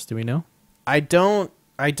universe? Do we know? I don't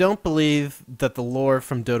believe that the lore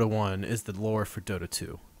from Dota 1 is the lore for Dota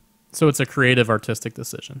 2. So it's a creative artistic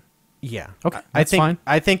decision. Yeah. Okay, I that's think fine.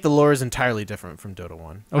 I think the lore is entirely different from Dota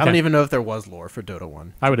 1. I Okay. don't even know if there was lore for Dota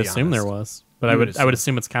 1. I would to be assume there honest. was, but You I would would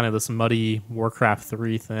assume it's kind of this muddy Warcraft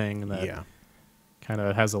 3 thing that Yeah. kind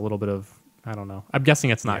of has a little bit of, I don't know. I'm guessing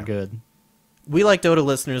it's not Yeah. good. We like Dota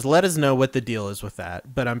listeners, let us know what the deal is with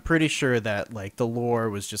that, but I'm pretty sure that like the lore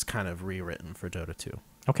was just kind of rewritten for Dota 2.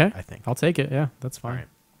 Okay, I think. I'll take it. Yeah, that's fine. All right.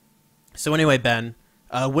 So anyway, Ben,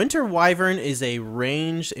 Winter Wyvern is a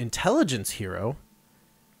ranged intelligence hero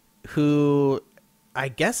who I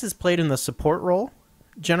guess is played in the support role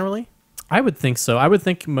generally. I would think so. I would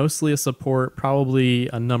think mostly a support, probably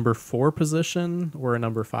a number 4 position or a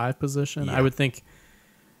number 5 position. Yeah. I would think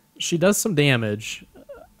she does some damage.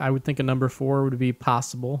 I would think a number 4 would be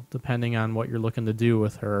possible, depending on what you're looking to do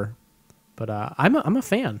with her. But I'm a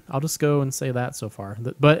fan. I'll just go and say that so far.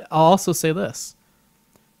 But I'll also say this: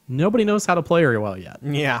 nobody knows how to play her well yet.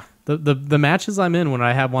 Yeah. The matches I'm in when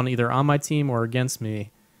I have one either on my team or against me,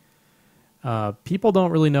 people don't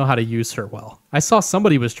really know how to use her well. I saw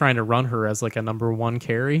somebody was trying to run her as like a number 1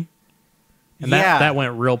 carry, and Yeah. that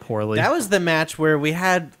went real poorly. That was the match where we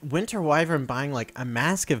had Winter Wyvern buying like a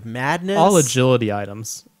Mask of Madness. all agility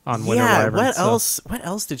items on Winter Wyvern. What so else? What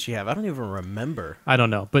else did she have? I don't even remember. I don't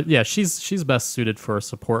know, but yeah, she's best suited for a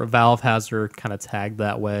support. Valve has her kind of tagged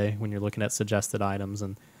that way when you're looking at suggested items,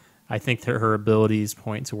 and I think that her abilities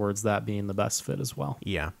point towards that being the best fit as well.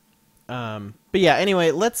 Yeah. But yeah. Anyway,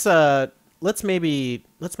 let's maybe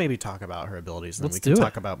talk about her abilities, and then Let's we can do it.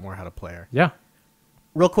 talk about more how to play her. Yeah.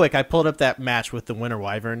 Real quick, I pulled up that match with the Winter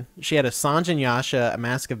Wyvern. She had a Sanj and Yasha, a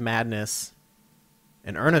Mask of Madness,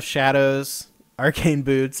 an Urn of Shadows, Arcane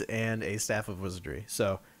Boots, and a Staff of Wizardry.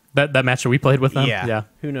 So That match that we played with them? yeah,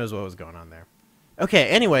 who knows what was going on there. Okay,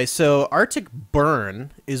 anyway, so Arctic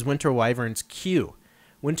Burn is Winter Wyvern's Q.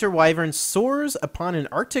 Winter Wyvern soars upon an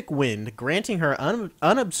Arctic wind, granting her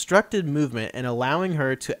unobstructed movement and allowing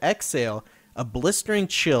her to exhale a blistering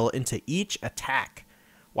chill into each attack.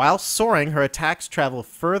 While soaring, her attacks travel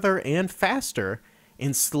further and faster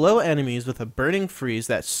and slow enemies with a burning freeze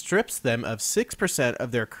that strips them of 6%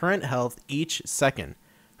 of their current health each second.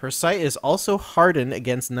 Her sight is also hardened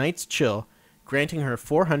against Night's Chill, granting her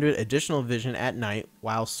 400 additional vision at night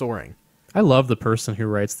while soaring. I love the person who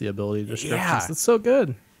writes the ability descriptions. Yeah. It's so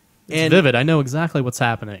good. It's And- vivid. I know exactly what's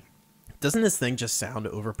happening. Doesn't this thing just sound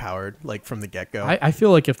overpowered, like from the get-go? I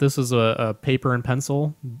feel like if this was a paper and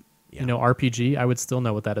pencil, Yeah. RPG, I would still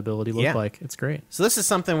know what that ability looked Yeah. like. It's great. So this is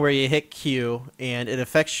something where you hit Q and it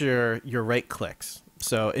affects your right clicks.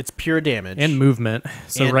 So it's pure damage. And movement.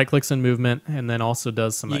 So And- right clicks and movement, and then also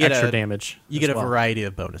does some You get extra a- damage. you as get a well. variety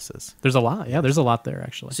of bonuses. There's a lot. Yeah, there's a lot there,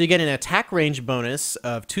 actually. So you get an attack range bonus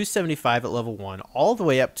of 275 at level 1, all the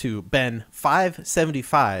way up to, Ben,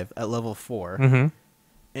 575 at level 4. Mm-hmm.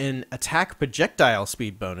 An attack projectile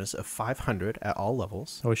speed bonus of 500 at all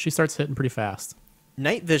levels. Oh, she starts hitting pretty fast.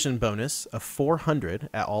 night vision bonus of 400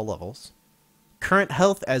 at all levels. Current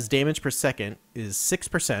health as damage per second is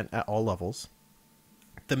 6% at all levels.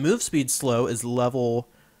 The move speed slow is level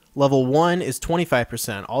 1 is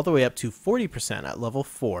 25% all the way up to 40% at level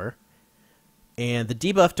 4. And the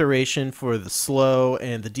debuff duration for the slow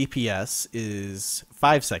and the DPS is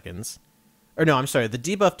 5 seconds. Or no, I'm sorry. The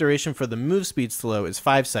debuff duration for the move speed slow is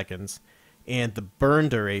 5 seconds. And the burn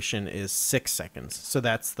duration is 6 seconds. So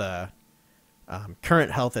that's the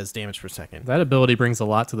current health as damage per second. That ability brings a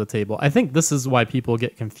lot to the table. I think this is why people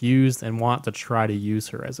get confused and want to try to use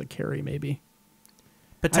her as a carry, maybe.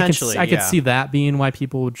 Potentially, I could see that being why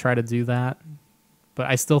people would try to do that. But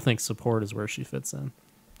I still think support is where she fits in.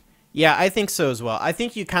 Yeah, I think so as well. I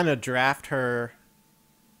think you kind of draft her...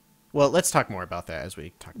 Well, let's talk more about that as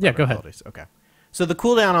we talk about go ahead. abilities. Okay. So the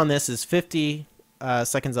cooldown on this is 50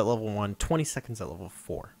 seconds at level 1, 20 seconds at level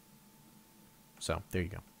 4. So, there you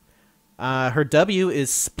go. Her W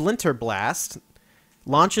is Splinter Blast.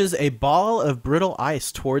 Launches a ball of brittle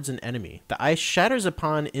ice towards an enemy. The ice shatters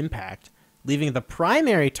upon impact, leaving the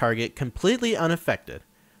primary target completely unaffected,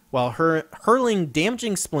 while hurling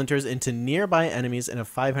damaging splinters into nearby enemies in a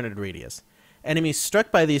 500 radius. Enemies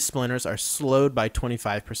struck by these splinters are slowed by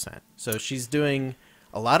 25%. So she's doing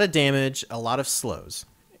a lot of damage, a lot of slows.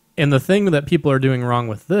 And the thing that people are doing wrong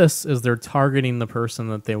with this is they're targeting the person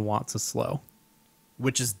that they want to slow.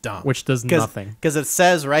 Which is dumb. Which does nothing. Because it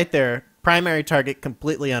says right there, primary target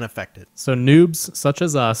completely unaffected. So noobs such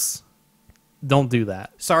as us, don't do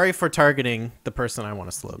that. Sorry for targeting the person I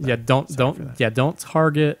want to slow. Yeah, don't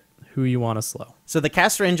target who you want to slow. So the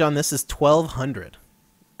cast range on this is 1200.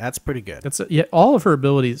 That's pretty good. All of her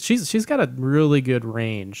abilities. She's got a really good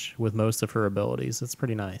range with most of her abilities. It's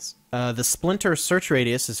pretty nice. The splinter search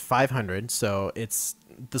radius is 500, so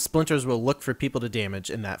the splinters will look for people to damage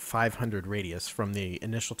in that 500 radius from the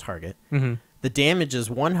initial target. Mm-hmm. The damage is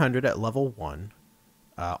 100 at level 1,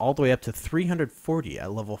 all the way up to 340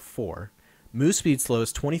 at level 4. Move speed slow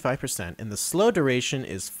is 25%, and the slow duration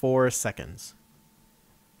is 4 seconds.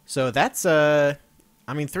 So that's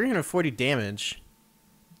 340 damage.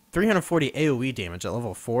 340 AoE damage at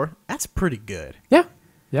level 4. That's pretty good. Yeah.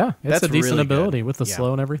 It's That's a decent really ability good. with the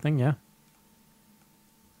slow and everything, yeah.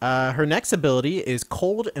 Her next ability is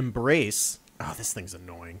Cold Embrace. Oh, this thing's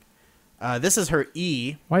annoying. This is her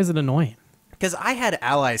E. Why is it annoying? Because I had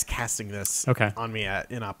allies casting this on me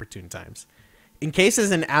at inopportune times.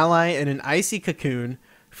 Encases an ally in an icy cocoon,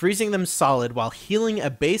 freezing them solid while healing a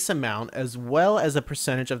base amount as well as a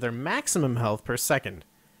percentage of their maximum health per second.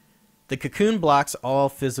 The cocoon blocks all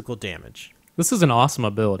physical damage. This is an awesome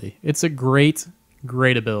ability. It's a great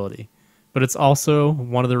ability. But it's also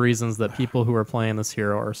one of the reasons that people who are playing this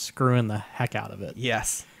hero are screwing the heck out of it.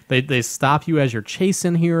 Yes. They stop you as you're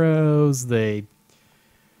chasing heroes. They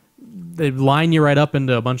line you right up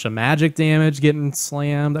into a bunch of magic damage getting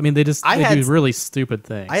slammed. I mean, they do really stupid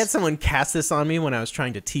things. I had someone cast this on me when I was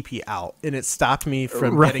trying to TP out, and it stopped me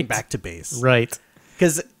from getting back to base. Right.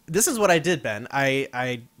 Because this is what I did, Ben.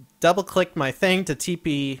 I double-clicked my thing to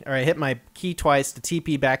TP, or I hit my key twice to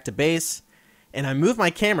TP back to base, and I moved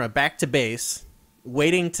my camera back to base,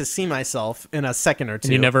 waiting to see myself in a second or two.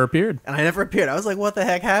 And you never appeared. And I never appeared. I was like, what the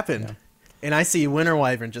heck happened? Yeah. And I see Winter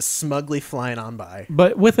Wyvern just smugly flying on by.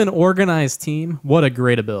 But with an organized team, what a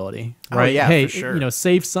great ability, right? Oh, yeah, hey, for sure.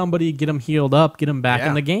 Save somebody, get them healed up, get them back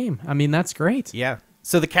in the game. I mean, that's great. Yeah.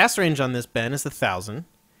 So the cast range on this, Ben, is 1,000.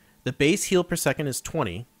 The base heal per second is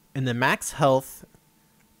 20. And the max health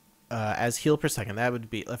as heal per second, that would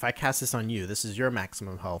be, if I cast this on you, this is your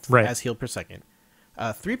maximum health as heal per second.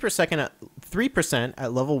 3%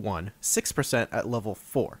 at level 1, 6% at level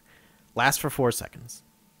 4. Lasts for 4 seconds.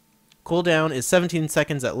 Cooldown is 17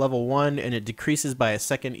 seconds at level 1, and it decreases by a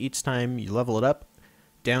second each time you level it up,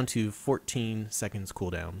 down to 14 seconds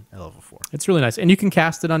cooldown at level 4. It's really nice. And you can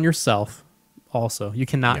cast it on yourself also. You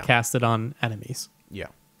cannot cast it on enemies. Yeah.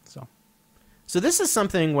 So this is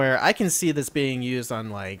something where I can see this being used on,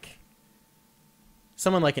 like,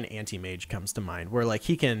 someone like an anti-mage comes to mind, where, like,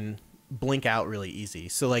 he can blink out really easy.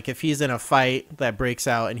 So, like, if he's in a fight that breaks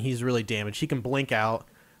out and he's really damaged, he can blink out.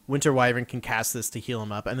 Winter Wyvern can cast this to heal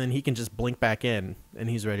him up, and then he can just blink back in, and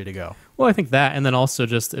he's ready to go. Well, I think that, and then also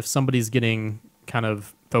just if somebody's getting kind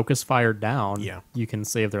of focus fired down, you can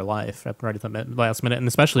save their life right at the last minute. And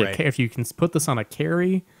especially if you can put this on a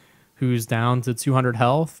carry who's down to 200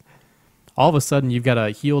 health, all of a sudden you've got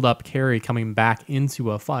a healed up carry coming back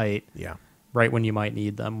into a fight right when you might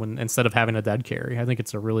need them, instead of having a dead carry. I think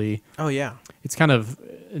it's a really... Oh, yeah. It's kind of,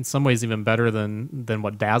 in some ways, even better than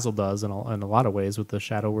what Dazzle does in a lot of ways with the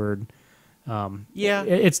Shadow Word.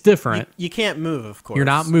 It's different. You can't move, of course. You're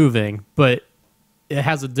not moving, but it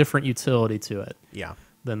has a different utility to it Yeah.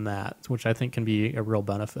 than that, which I think can be a real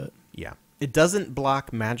benefit. Yeah. It doesn't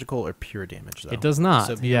block magical or pure damage, though. It does not.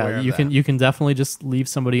 So be aware of you that. can definitely just leave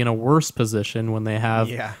somebody in a worse position when they have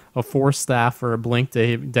a Force Staff or a Blink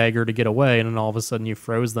Dagger to get away, and then all of a sudden you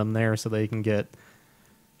froze them there so they can get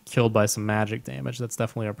killed by some magic damage. That's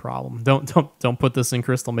definitely a problem. Don't put this in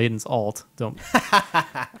Crystal Maiden's alt. Don't.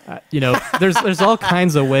 There's all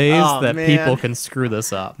kinds of ways that people can screw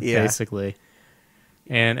this up. Yeah. Basically.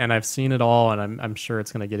 And I've seen it all, and I'm sure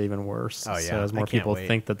it's going to get even worse. Oh, yeah. So as more I can't people wait.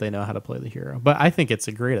 think that they know how to play the hero. But I think it's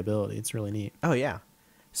a great ability. It's really neat. Oh, yeah.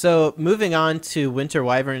 So moving on to Winter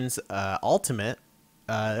Wyvern's ultimate.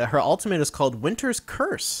 Her ultimate is called Winter's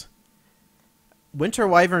Curse. Winter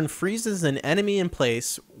Wyvern freezes an enemy in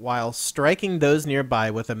place while striking those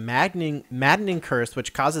nearby with a maddening curse,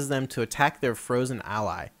 which causes them to attack their frozen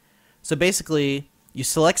ally. So basically, you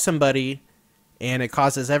select somebody, and it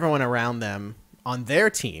causes everyone around them on their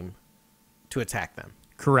team to attack them.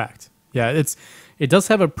 Correct. Yeah, it does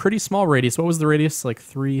have a pretty small radius. What was the radius? Like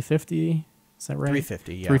 350? Is that right?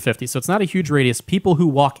 350, yeah. 350. So it's not a huge radius. People who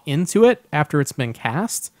walk into it after it's been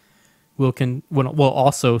cast will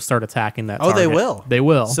also start attacking that target. They will. They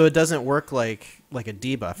will. So it doesn't work like a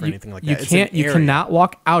debuff or anything like that. You cannot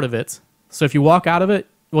walk out of it. So if you walk out of it,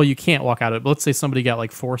 well, you can't walk out of it. But let's say somebody got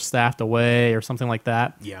like Force Staffed away or something like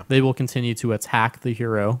that. Yeah. They will continue to attack the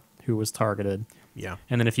hero who was targeted. Yeah.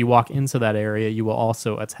 And then if you walk into that area, you will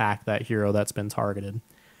also attack that hero that's been targeted.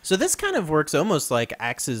 So this kind of works almost like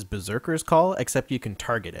Axe's Berserker's Call, except you can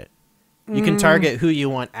target it. You can target who you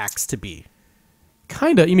want Axe to be.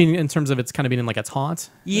 Kind of. You mean in terms of it's kind of being in like a taunt?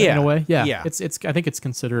 Yeah. In a way? Yeah. Yeah. It's. I think it's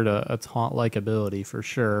considered a taunt-like ability for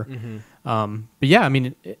sure. Mm-hmm. But yeah, I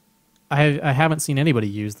mean, I haven't seen anybody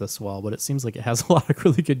use this well, but it seems like it has a lot of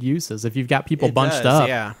really good uses. If you've got people It bunched does, up,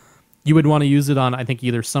 yeah. you would want to use it on, I think,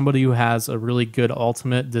 either somebody who has a really good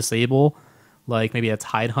ultimate disable, like maybe a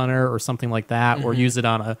Tidehunter or something like that, or use it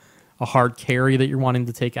on a hard carry that you're wanting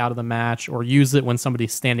to take out of the match, or use it when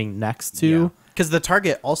somebody's standing next to. Because the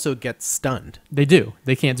target also gets stunned. They do.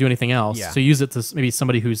 They can't do anything else. Yeah. So use it to maybe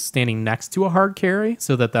somebody who's standing next to a hard carry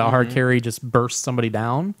so that the hard carry just bursts somebody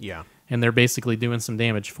down. Yeah. And they're basically doing some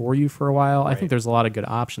damage for you for a while. I think there's a lot of good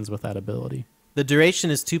options with that ability. The duration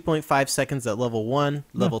is 2.5 seconds at level 1,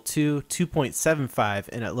 level 2, 2.75,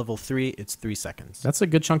 and at level 3, it's 3 seconds. That's a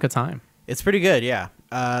good chunk of time. It's pretty good, yeah.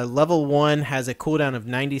 Level 1 has a cooldown of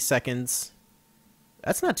 90 seconds.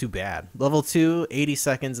 That's not too bad. Level 2, 80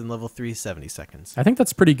 seconds, and level 3, 70 seconds. I think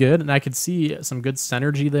that's pretty good, and I could see some good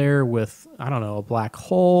synergy there with, I don't know, a Black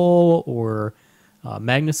Hole or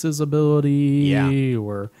Magnus's ability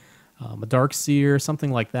or a Dark Seer,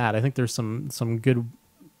 something like that. I think there's some good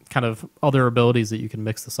kind of other abilities that you can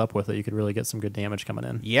mix this up with that you could really get some good damage coming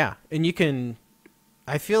in. Yeah, and you can...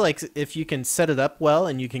 I feel like if you can set it up well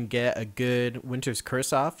and you can get a good Winter's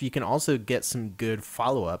Curse off, you can also get some good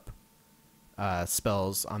follow-up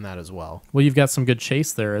spells on that as well. Well, you've got some good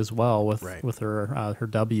chase there as well with her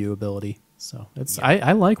W ability. So it's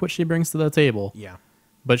I like what she brings to the table. Yeah.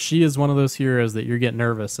 But she is one of those heroes that you get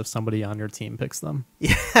nervous if somebody on your team picks them.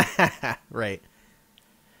 Yeah, right.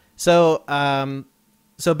 So,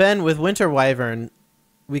 so Ben, with Winter Wyvern,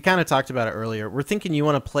 we kind of talked about it earlier. We're thinking you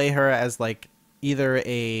want to play her as like either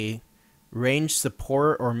a range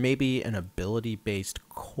support or maybe an ability-based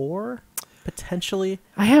core, potentially.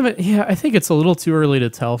 I think it's a little too early to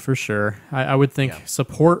tell for sure. I would think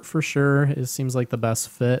support for sure. It seems like the best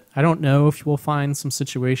fit. I don't know if we'll find some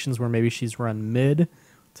situations where maybe she's run mid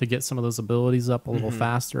to get some of those abilities up a little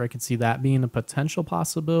faster. I could see that being a potential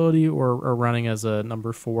possibility, or running as a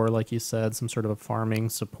number 4, like you said, some sort of a farming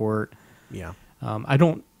support. Yeah. I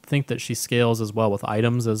don't think that she scales as well with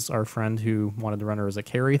items as our friend who wanted to run her as a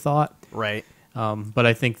carry thought. Right. But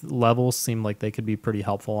I think levels seem like they could be pretty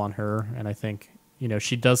helpful on her, and I think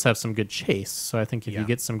she does have some good chase. So I think if you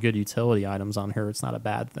get some good utility items on her, it's not a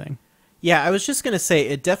bad thing. Yeah, I was just going to say,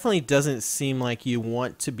 it definitely doesn't seem like you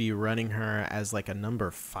want to be running her as like a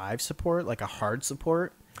number 5 support, like a hard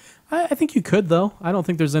support. I think you could, though. I don't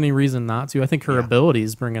think there's any reason not to. I think her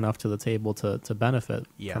abilities bring enough to the table to benefit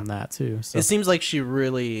from that, too. So. It seems like she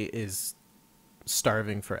really is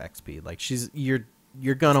starving for XP. Like,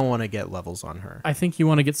 you're going to want to get levels on her. I think you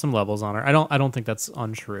want to get some levels on her. I don't think that's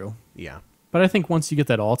untrue. Yeah. But I think once you get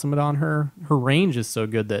that ultimate on her, her range is so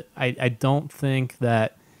good that I don't think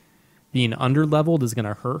that being under-leveled is going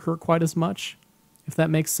to hurt her quite as much, if that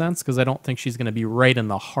makes sense, because I don't think she's going to be right in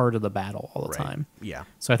the heart of the battle all the time. Yeah.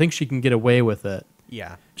 So I think she can get away with it.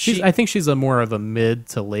 Yeah. I think she's a more of a mid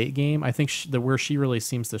to late game. I think where she really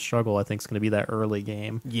seems to struggle, I think, is going to be that early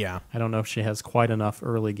game. Yeah. I don't know if she has quite enough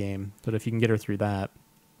early game, but if you can get her through that.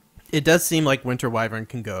 It does seem like Winter Wyvern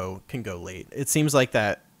can go late. It seems like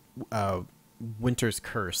that Winter's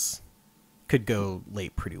Curse could go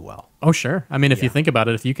late pretty well. Oh, sure. I mean, if you Yeah. think about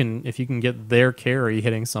it, if you can get their carry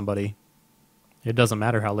hitting somebody, it doesn't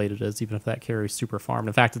matter how late it is, even if that carry's super farmed.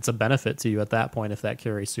 In fact, it's a benefit to you at that point if that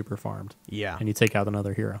carry's super farmed. Yeah. And you take out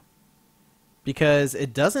another hero. Because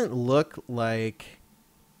it doesn't look like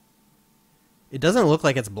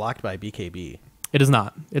it's blocked by BKB. It is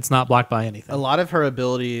not. It's not blocked by anything. A lot of her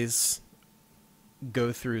abilities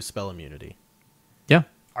go through spell immunity. Yeah.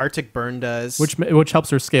 Arctic Burn does. Which helps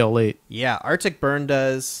her scale late. Yeah, Arctic Burn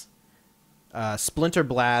does. Splinter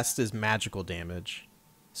Blast is magical damage.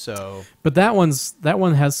 So, But that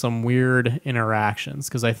one has some weird interactions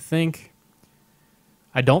because I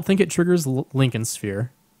don't think it triggers Lincoln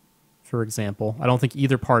Sphere, for example. I don't think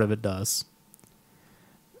either part of it does.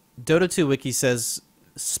 Dota 2 Wiki says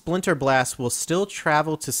Splinter Blast will still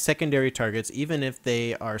travel to secondary targets even if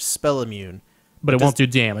they are spell immune. But it won't do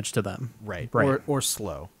damage to them. Right. Right. Or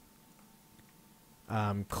slow.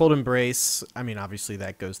 Cold Embrace, I mean, obviously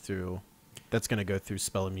that's going to go through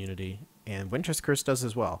spell immunity. And Winter's Curse does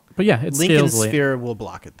as well. But yeah, it Lincoln scales late. Sphere will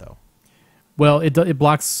block it, though. Well, it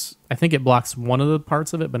blocks. I think it blocks one of the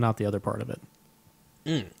parts of it, but not the other part of it.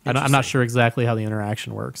 I'm not sure exactly how the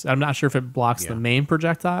interaction works. I'm not sure if it blocks the main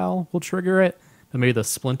projectile will trigger it, but maybe the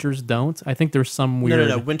splinters don't. I think there's some weird.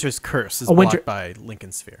 No. Winter's Curse is blocked by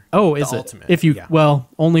Lincoln Sphere. Oh, The is it? ultimate, If you yeah. well,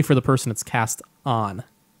 only for the person it's cast on.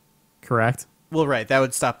 Correct. Well, right. That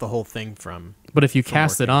would stop the whole thing from. But if you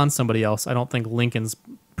cast it on somebody else, I don't think Lincoln's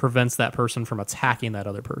prevents that person from attacking that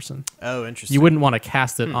other person. Oh, interesting. You wouldn't want to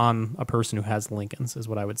cast it on a person who has Lincolns, is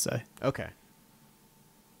what I would say. Okay.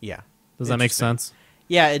 Yeah. Does that make Interesting. sense?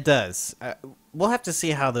 Yeah, it does. We'll have to see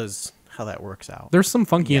how that works out. There's some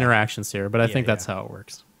funky interactions here, but I think yeah. that's how it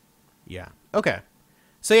works. Yeah. Okay.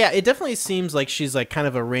 So yeah, it definitely seems like she's like kind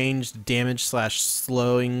of a ranged damage /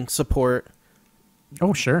 slowing support.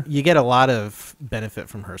 Oh, sure. You get a lot of benefit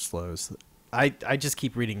from her slows. I just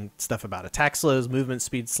keep reading stuff about attack slows, movement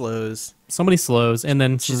speed slows. So many slows, and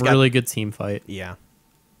then some really good team fight. Yeah.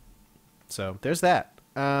 So there's that.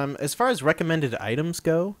 As far as recommended items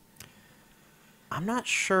go, I'm not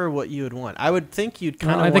sure what you would want. I would think you'd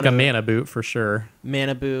kind of I think a mana boot for sure.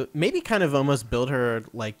 Mana boot. Maybe kind of almost build her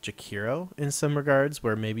like Jakiro in some regards,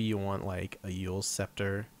 where maybe you want like a Yule's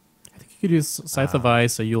Scepter. I think you could use Scythe of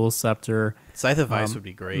Ice, a Yule's Scepter. Scythe of Ice would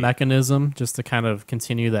be great. Mechanism, just to kind of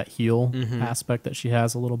continue that heal aspect that she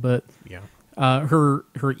has a little bit. Yeah. Her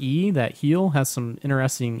E, that heal, has some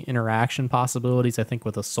interesting interaction possibilities, I think,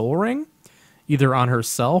 with a Soul Ring. Either on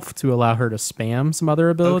herself to allow her to spam some other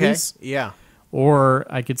abilities. Okay. Yeah. Or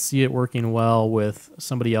I could see it working well with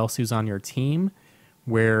somebody else who's on your team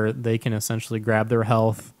where they can essentially grab their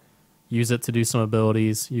health, use it to do some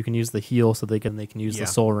abilities. You can use the heal so they can use the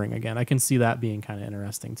Soul Ring again. I can see that being kind of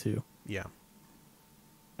interesting too. Yeah.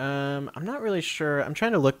 I'm not really sure. I'm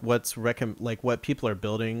trying to look what's what people are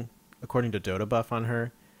building according to Dota Buff on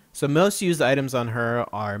her. So most used items on her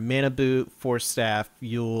are Mana Boot, Force Staff,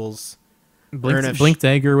 Yule's, Blink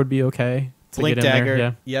Dagger would be okay. Blink get in Dagger. there,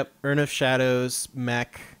 yeah. Yep. Urn of Shadows,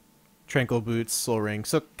 Mech, Tranquil Boots, Soul Ring.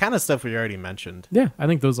 So kind of stuff we already mentioned. Yeah, I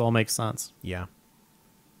think those all make sense. Yeah.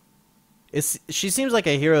 She seems like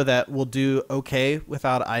a hero that will do okay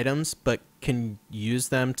without items, but can use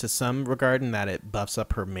them to some regard in that it buffs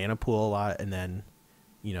up her mana pool a lot, and then,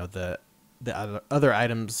 the other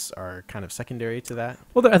items are kind of secondary to that.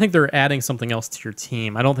 Well, I think they're adding something else to your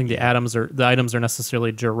team. I don't think the items are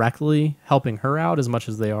necessarily directly helping her out as much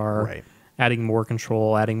as they are adding more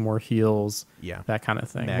control, adding more heals, that kind of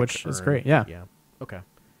thing, which is great. Yeah. Yeah. Okay.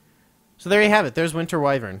 So there you have it. There's Winter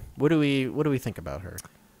Wyvern. What do we think about her?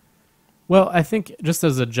 Well, I think just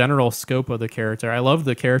as a general scope of the character, I love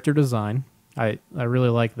the character design. I really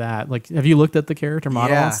like that. Like, have you looked at the character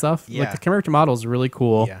model and stuff? Yeah. Like, the character model is really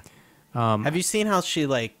cool. Yeah. Have you seen how she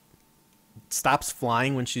stops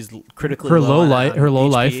flying when she's critically her low low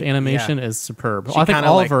HP? life animation is superb. She I think kinda,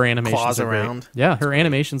 all of her animations claws are great. around. Yeah, her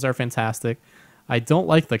animations are fantastic. I don't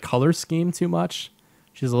like the color scheme too much.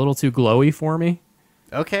 She's a little too glowy for me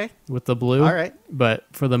Okay. with the blue. All right. But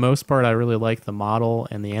for the most part, I really like the model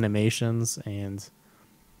and the animations and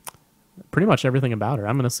pretty much everything about her.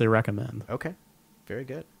 I'm going to say recommend. Okay. Very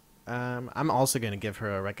good. I'm also going to give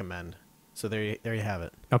her a recommend. So there you have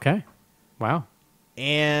it. Okay. Wow.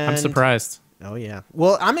 And I'm surprised. Oh yeah.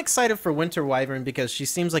 Well, I'm excited for Winter Wyvern because she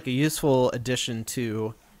seems like a useful addition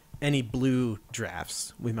to any blue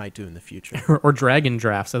drafts we might do in the future. Or dragon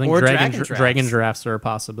drafts. I think Or dragon drafts are a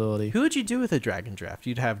possibility. Who would you do with a dragon draft?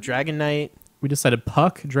 You'd have Dragon Knight. We decided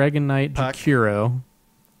Puck, Dragon Knight, Puck. Jakiro,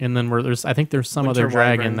 and then I think there's some Winter other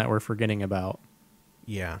dragon Wyvern. that we're forgetting about.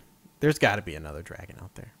 Yeah. There's got to be another dragon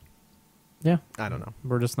out there. Yeah, I don't know.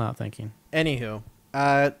 we're just not thinking. Anywho,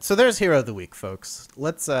 so there's Hero of the Week, folks.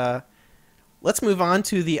 Let's move on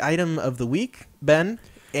to the item of the week, Ben.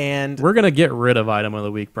 And We're going to get rid of item of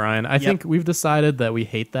the week, Brian. I think we've decided that we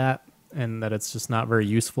hate that and that it's just not very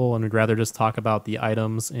useful, and we'd rather just talk about the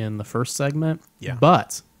items in the first segment. Yeah.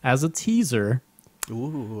 But as a teaser,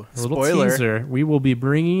 ooh, a little spoiler. teaser, we will be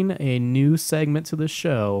bringing a new segment to the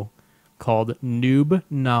show called Noob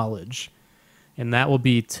Knowledge. And that will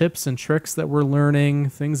be tips and tricks that we're learning,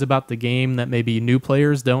 things about the game that maybe new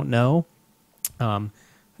players don't know. And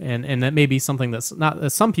that may be something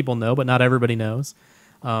that some people know, but not everybody knows.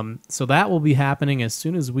 So that will be happening as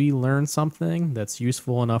soon as we learn something that's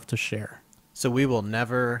useful enough to share. So we will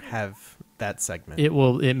never have that segment.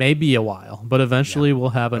 It may be a while, but eventually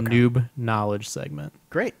we'll have a noob knowledge segment.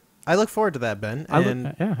 Great. I look forward to that, Ben.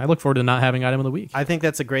 I look forward to not having item of the week. I think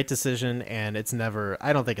that's a great decision, and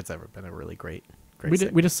I don't think it's ever been a really great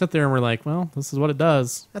segment. We just sit there and we're like, well, this is what it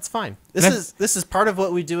does. That's fine. This is part of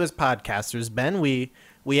what we do as podcasters, Ben.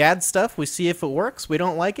 We add stuff, we see if it works, we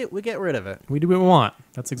don't like it, we get rid of it. We do what we want.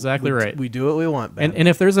 That's exactly right. We do what we want, Ben. And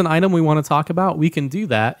if there's an item we want to talk about, we can do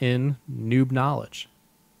that in noob knowledge.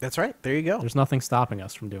 That's right. There you go. There's nothing stopping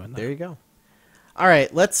us from doing that. There you go. All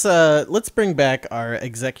right, let's bring back our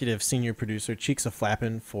executive senior producer, Cheeks a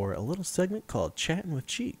Flappin', for a little segment called Chatting with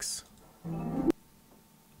Cheeks.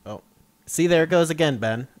 Oh, see, there it goes again,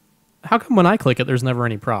 Ben. How come when I click it, there's never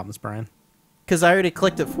any problems, Brian? Because I already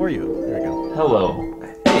clicked it for you. There we go. Hello.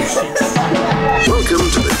 Welcome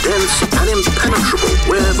to the dense and impenetrable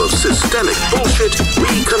web of systemic bullshit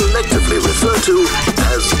we collectively refer to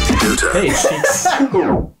as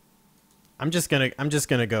Dota. I'm just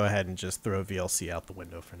gonna go ahead and just throw VLC out the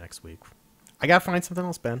window for next week. I gotta find something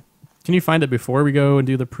else, Ben. Can you find it before we go and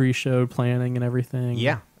do the pre-show planning and everything?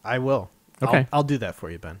 Yeah, I will. Okay. I'll do that for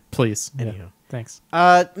you, Ben. Please. Anyhow. Yeah. Thanks.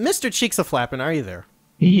 Mr. Cheeks a Flappin', are you there?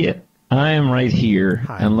 Yeah, I am right here,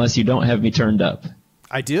 Hi. unless you don't have me turned up.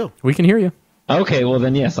 I do. We can hear you. Okay, well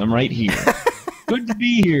then, yes, I'm right here. Good to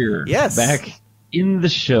be here. Yes. Back in the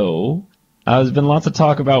show. There's been lots of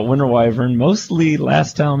talk about Winter Wyvern, mostly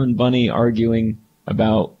Last Town and Bunny arguing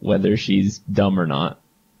about whether she's dumb or not.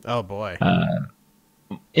 Oh, boy.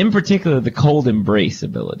 In particular, the Cold Embrace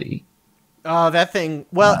ability. Oh, that thing.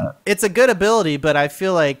 Well, it's a good ability, but I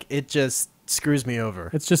feel like it just screws me over.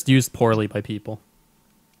 It's just used poorly by people.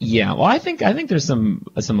 Yeah, well, I think there's some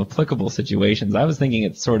applicable situations. I was thinking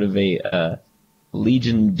it's sort of a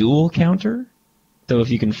Legion duel counter. So if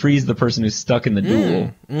you can freeze the person who's stuck in the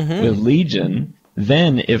duel with Legion,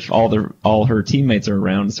 then if all her teammates are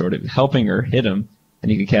around, sort of helping her hit him, then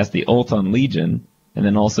you can cast the ult on Legion, and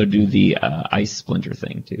then also do the ice splinter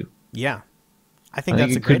thing too. Yeah, I I think think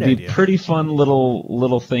that's a it could great be idea. pretty fun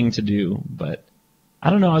little thing to do, but I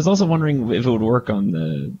don't know. I was also wondering if it would work on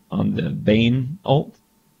the Bane ult.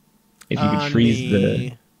 If you could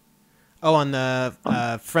freeze on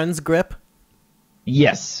the Friend's Grip.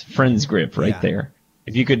 Yes, Friend's Grip right Yeah. there.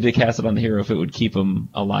 If you could cast it on the hero, if it would keep them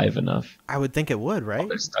alive enough. I would think it would, right?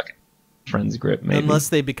 They're stuck in Friend's Grip, maybe. Unless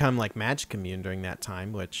they become like magic immune during that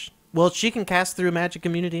time, which, well, she can cast through magic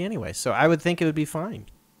immunity anyway, so I would think it would be fine.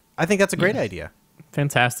 I think that's a great idea.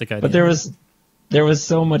 Fantastic idea. But there was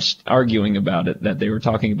so much arguing about it that they were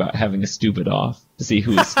talking about having a stupid off to see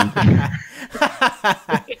who was stupider.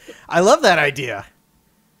 I love that idea.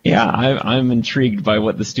 Yeah, I'm intrigued by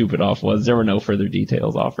what the stupid off was. There were no further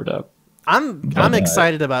details offered up. I'm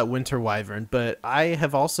excited about Winter Wyvern, but I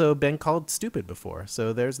have also been called stupid before,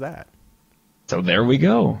 so there's that. So there we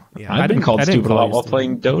go. Yeah. I've been I called didn't stupid a call lot you while stupid.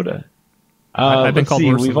 playing Dota. I've been Let's called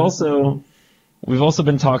see, worse we've than also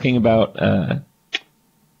been talking about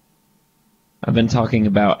I've been talking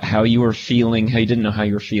about how you were feeling, how you didn't know how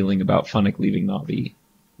you were feeling about Funnick leaving Navi.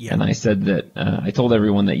 Yeah, And I said that I told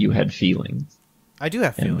everyone that you had feelings, I do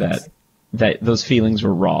have and feelings. that those feelings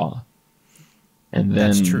were raw. And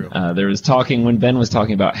then That's true. There was talking when Ben was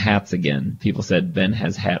talking about hats again. People said Ben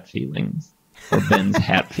has hat feelings, or Ben's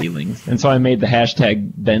hat feelings, and so I made the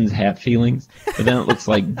hashtag Ben's hat feelings. But then it looks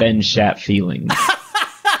like Ben shat feelings,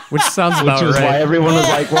 Which sounds which about is right. why everyone was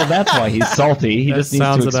like, "Well, that's why he's salty. He That just needs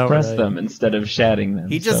sounds to about express right. them instead of shatting them."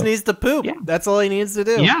 He just So, needs to poop. Yeah. That's all he needs to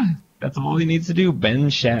do. yeah, that's all he needs to do. Ben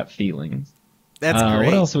shat feelings. That's great.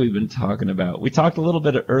 What else have we been talking about? We talked a little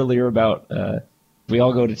bit earlier about we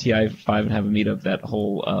all go to TI5 and have a meetup. That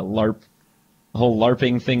whole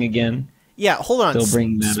LARPing thing again. Yeah, hold on. Still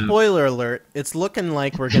bringing that up. Spoiler alert. It's looking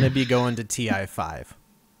like we're going to be going to TI5.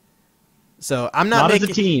 So I'm not, Not making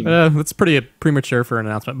as a team. That's pretty premature for an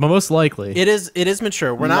announcement, but most likely. It is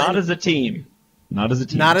mature. We're not not as a team. Not as a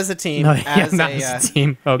team. Not as a team. No, as not a, as a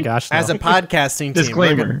team. Oh gosh, no. As a podcasting team.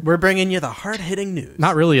 Disclaimer. We're bringing you the hard-hitting news.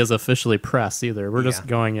 Not really as officially press either. We're just Yeah.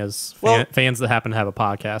 going as Well- fans that happen to have a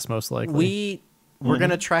podcast, most likely. We're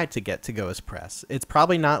going to try to get to go as press. It's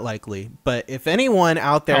probably not likely, but if anyone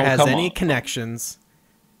out there Oh, has come any on. connections,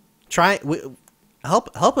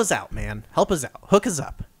 help us out, man. Help us out. Hook us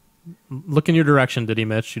up. Look in your direction, Diddy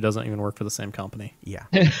Mitch. He doesn't even work for the same company. Yeah.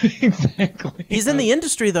 Exactly. He's in the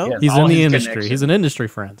industry though. Yes. He's All in the his industry. connections. He's an industry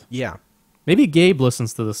friend. Yeah. Maybe Gabe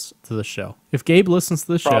listens to the show. If Gabe listens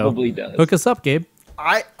to the show, Probably does. hook us up, Gabe.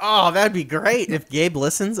 That'd be great if Gabe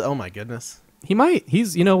listens. Oh my goodness. He might.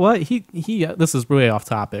 He's, you know what? He this is way off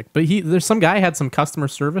topic, but there's some guy had some customer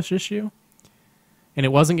service issue and it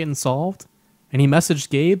wasn't getting solved, and he messaged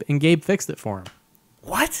Gabe and Gabe fixed it for him.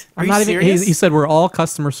 What? Are I'm you not serious? He said we're all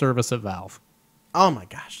customer service at Valve. Oh my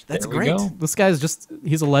gosh. That's There we great. go. This guy's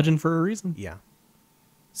he's a legend for a reason. Yeah.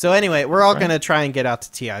 So anyway, we're all Right. going to try and get out to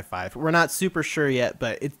TI5. We're not super sure yet,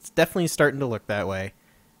 but it's definitely starting to look that way.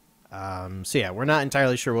 So yeah, we're not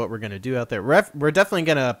entirely sure what we're going to do out there. We're definitely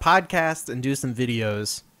going to podcast and do some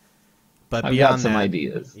videos. But I've beyond got some that,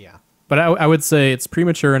 ideas. yeah. But I would say it's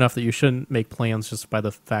premature enough that you shouldn't make plans just by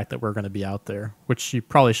the fact that we're going to be out there, which you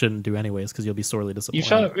probably shouldn't do anyways because you'll be sorely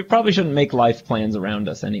disappointed. We probably shouldn't make life plans around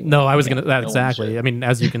us anyway. No, I was Yeah, gonna that no one exactly. should. I mean,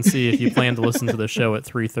 as you can see, if you plan to listen to the show at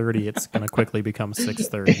 3:30, it's gonna quickly become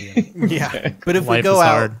 6:30. Yeah. But if we Life go is out,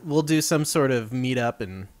 hard. we'll do some sort of meetup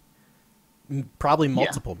and probably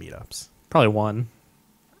multiple meetups. Probably one.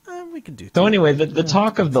 We could do So two. anyway, the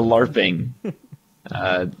talk of the LARPing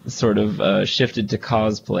sort of shifted to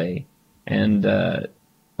cosplay, and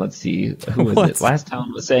let's see, who was What? it? Last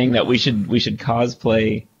time was saying that we should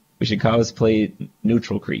cosplay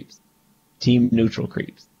neutral creeps, team neutral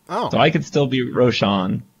creeps. Oh. So I could still be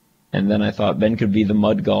Roshan, and then I thought Ben could be the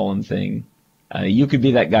mud golem thing. You could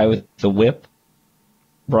be that guy with the whip,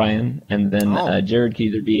 Brian, and then Jared could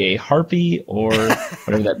either be a harpy or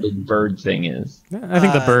whatever that big bird thing is. I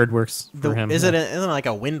think the bird works for him. Isn't it like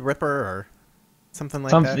a wind ripper or something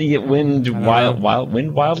like that? Something wind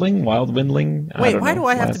wildling. Wait, why do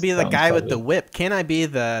I have to be the guy with the whip? Can't I be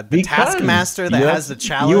the Because taskmaster that has the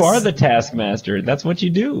chalice? You are the taskmaster. That's what you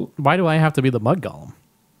do. Why do I have to be the mud golem?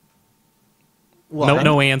 Well,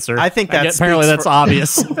 No answer. I think that apparently speaks that's for-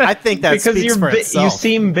 obvious. I think that Because speaks you're for you itself.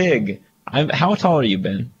 seem big. How tall are you,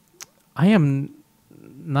 Ben? I am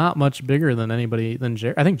not much bigger than anybody than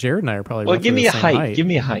Jared. I think Jared and I are probably. Well, roughly give me the a same height. Give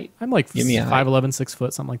me a height. I'm like give me a height. 5'11", 6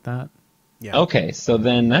 foot, something like that. Yeah. Okay, so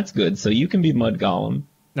then that's good. So you can be Mud Golem,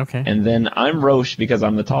 Okay. and then I'm Roche because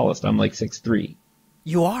I'm the tallest. I'm like 6'3".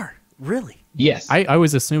 You are really. Yes. I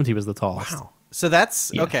always assumed he was the tallest. Wow. So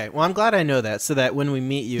that's Yeah. okay. Well, I'm glad I know that, so that when we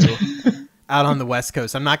meet you out on the West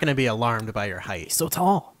Coast, I'm not going to be alarmed by your height. He's so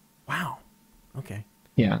tall. Wow. Okay.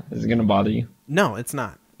 Yeah. Is it gonna bother you? No, it's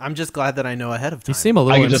not. I'm just glad that I know ahead of time. You seem a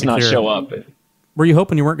little I could just not insecure. show up. Were you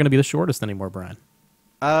hoping you weren't going to be the shortest anymore, Brian?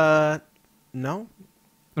 No,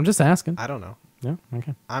 I'm just asking. I don't know. Yeah.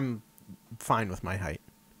 Okay. I'm fine with my height.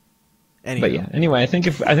 Anyway, But yeah. Anyway, I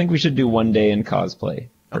think we should do one day in cosplay.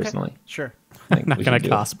 Personally, sure. I think Not we going should to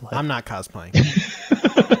do it. cosplay. I'm not cosplaying.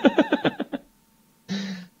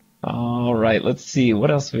 All right, let's see.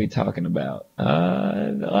 What else are we talking about?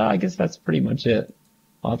 I guess that's pretty much it.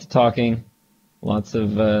 Lots of talking, lots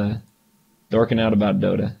of dorking out about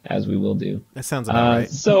Dota, as we will do. That sounds about right.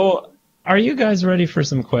 So, are you guys ready for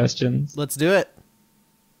some questions? Let's do it.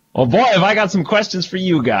 Oh boy, have I got some questions for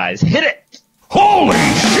you guys. Hit it! Holy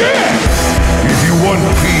shit! If you want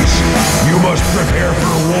peace, you must prepare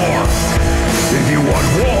for war. If you want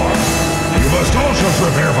war, you must also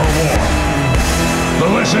prepare for war. The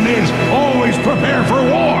lesson is, always prepare for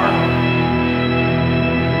war.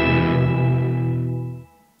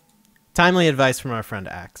 Timely advice from our friend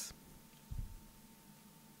Axe.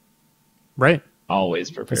 Right.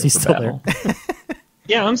 Always prepare Is he for still battle.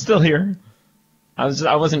 Yeah, I'm still here. I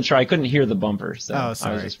wasn't sure. I couldn't hear the bumper, so Oh, I was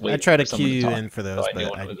sorry. just I waiting tried to for someone cue you talk, in for those, so I knew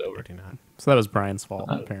but when I it was over. do not. So that was Brian's fault,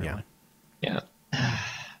 apparently. yeah. Yeah.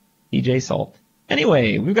 DJ Salt.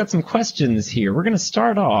 Anyway, we've got some questions here. We're going to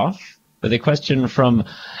start off with a question from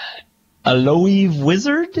Aloe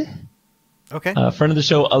Wizard, Okay. friend of the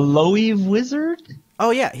show, Aloe Wizard. Oh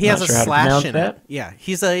yeah, he Not has a sure how to slash pronounce in that. it. Yeah,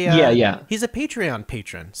 he's a Yeah. He's a Patreon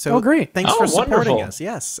patron. So Oh, great. Thanks Oh, for supporting wonderful. us.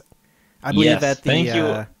 Yes, I believe Yes, at the thank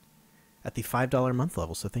you. at the $5 a month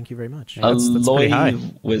level. So thank you very much. That's pretty high. Aloe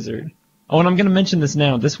Wizard. Oh, and I'm going to mention this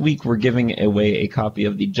now. This week we're giving away a copy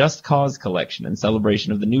of the Just Cause collection in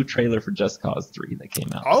celebration of the new trailer for Just Cause 3 that came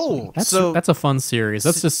out. this week. That's a fun series.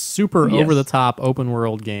 That's just super Yes. over the top open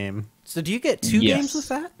world game. So do you get two Yes. games with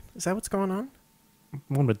that? Is that what's going on?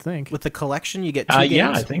 One would think. With the collection, you get 2 games?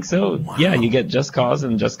 Yeah, I think so. Wow. Yeah, you get Just Cause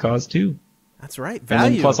and Just Cause 2. That's right. And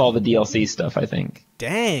Value. then plus all the DLC stuff, I think.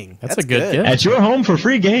 Dang. That's a good gift. At your home for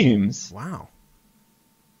free games. Wow.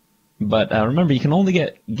 But remember, you can only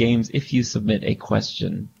get games if you submit a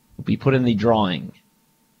question. It'll be put in the drawing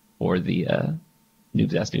for the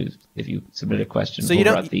Noobs Ask Noobs if you submit a question. So you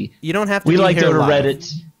don't have to We be like to here go to live.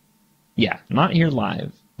 Reddit. Yeah, not here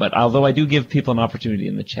live. But although I do give people an opportunity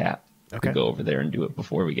in the chat Okay. to go over there and do it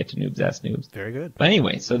before we get to Noobs Ask Noobs. Very good. But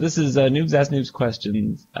anyway, so this is Noobs Ask Noobs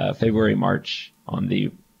questions, February, March on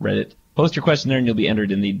the Reddit. Post your question there and you'll be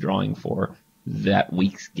entered in the drawing for that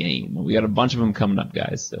week's game. We got a bunch of them coming up,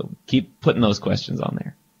 guys, so keep putting those questions on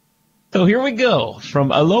there. So here we go,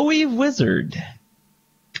 from Aloe Wizard.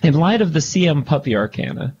 In light of the CM Puppy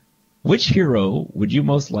Arcana, which hero would you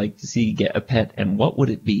most like to see get a pet, and what would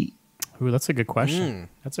it be? Ooh, that's a good question.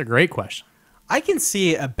 That's a great question. I can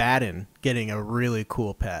see a Batten getting a really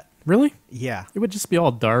cool pet. Really? Yeah. It would just be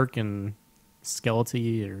all dark and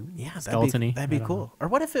skeleton-y or Yeah, skeleton-y. that'd be I don't cool. know. Or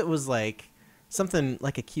what if it was like something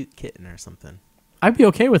like a cute kitten or something? I'd be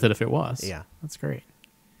okay with it if it was. Yeah. That's great.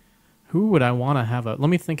 Who would I want to have a... Let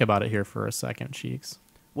me think about it here for a second, Cheeks.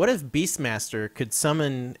 What if Beastmaster could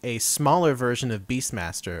summon a smaller version of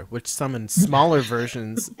Beastmaster, which summons smaller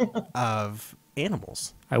versions of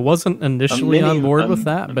animals? I wasn't initially mini- on board with a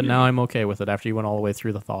that, but mini- now I'm okay with it after you went all the way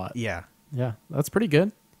through the thought. Yeah. Yeah, that's pretty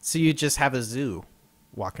good. So you just have a zoo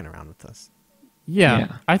walking around with us.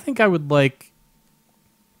 Yeah. I think I would like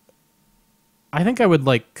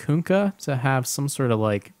Kunkka to have some sort of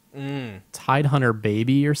like Tidehunter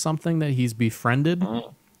baby or something that he's befriended,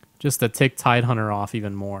 just to tick Tidehunter off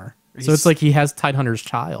even more. So it's like he has Tidehunter's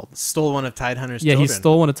child. Stole one of Tidehunter's Yeah, children. he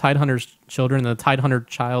stole one of Tidehunter's children, and the Tidehunter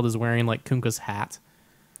child is wearing like Kunkka's hat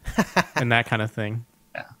and that kind of thing.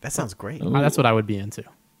 That sounds great. That's what I would be into.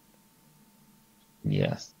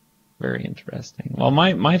 Yes, very interesting. Well,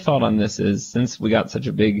 my thought on this is, since we got such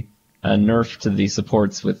a big nerf to the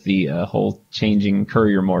supports with the whole changing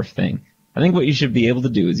courier morph thing, I think what you should be able to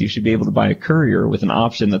do is you should be able to buy a courier with an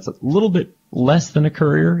option that's a little bit less than a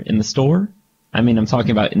courier in the store. I mean, I'm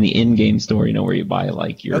talking about in the in-game store, you know, where you buy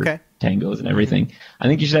like your tangos and everything. I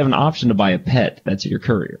think you should have an option to buy a pet that's your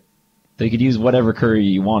courier. So you could use whatever courier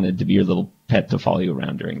you wanted to be your little pet to follow you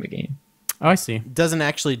around during the game. Oh, I see. Doesn't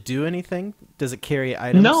actually do anything? Does it carry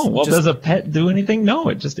items? No, well, Just- does a pet do anything? No,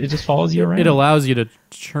 it just follows you around. It allows you to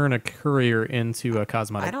turn a courier into a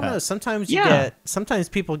cosmetic I don't pet. know. Sometimes sometimes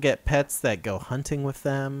people get pets that go hunting with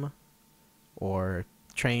them, or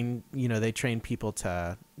train. You know, they train people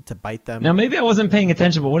to bite them. Now, maybe I wasn't paying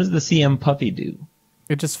attention, but what does the CM puppy do?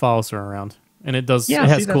 It just follows her around, and it does. Yeah, it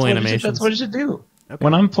has see, cool that's animations. That's what it should do. Okay.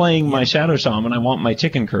 When I'm playing my Shadow Shaman, I want my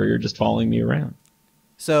chicken courier just following me around.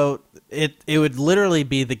 So it would literally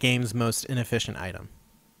be the game's most inefficient item.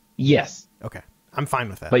 Yes. Okay, I'm fine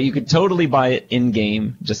with that. But you could totally buy it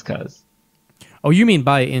in-game just because. Oh, you mean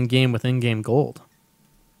buy it in-game with in-game gold?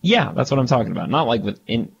 Yeah, that's what I'm talking about. Not like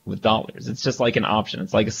with dollars. It's just like an option.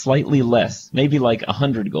 It's like a slightly less, maybe like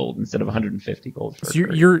 100 gold instead of 150 gold for So a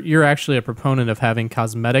courier. you're actually a proponent of having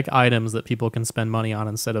cosmetic items that people can spend money on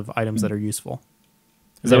instead of items that are useful.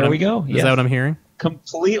 There we go. Is that what I'm hearing?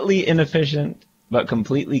 Completely inefficient, but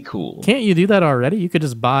completely cool. Can't you do that already? You could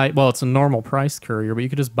just buy. Well, it's a normal price courier, but you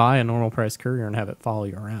could just buy a normal price courier and have it follow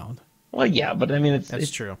you around. Well, yeah, but I mean,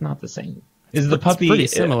 it's true. not the same. Is the puppy pretty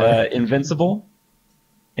similar. invincible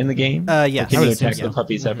in the game? Yes. Or can I you would assume attack so. the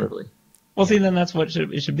puppy separately? Well, see, then that's what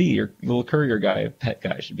it should be. Your little courier guy, pet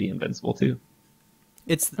guy, should be invincible too.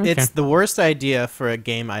 It's the worst idea for a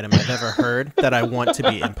game item I've ever heard that I want to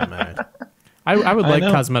be implemented. I would I like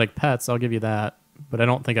know. cosmetic pets. I'll give you that, but I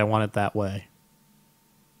don't think I want it that way.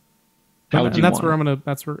 How would you that's want where it? I'm gonna.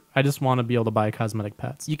 That's where I just want to be able to buy cosmetic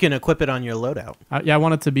pets. You can equip it on your loadout. I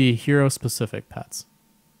want it to be hero specific pets.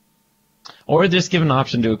 Or just give an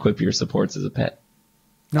option to equip your supports as a pet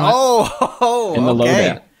Oh, in the okay.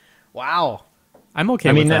 loadout. Wow. I'm okay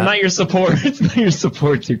I with mean, that. not your supports, not your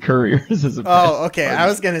supports, your couriers as a pet. Oh, okay. I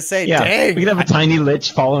was gonna say, Yeah, dang. we could have a tiny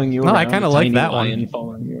lich following you No, I around. kinda a like tiny that one. lion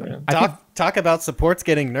following you around. Talk about supports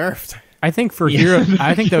getting nerfed. I think for hero,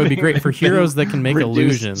 I think that would be great for heroes that can make Reduced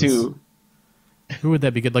illusions. to- Who would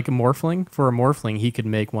that be good? Like a morphling? For a morphling, he could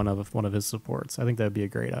make one of his supports. I think that would be a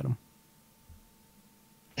great item.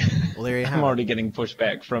 Well, there you have I'm it. already getting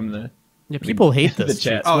pushback from the Yeah, people hate the this.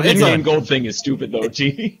 chat. Oh, the it's in-game a- gold thing is stupid though,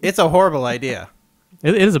 G. It's a horrible idea.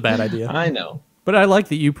 It is a bad idea. I know. But I like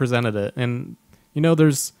that you presented it. And, you know,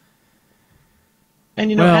 there's...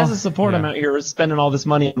 And, Well, as a support, yeah. I'm out here spending all this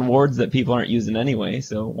money on wards that people aren't using anyway,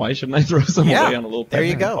 so why shouldn't I throw some Yeah, away on a little there pet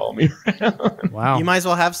you and go. follow me around? Wow. You might as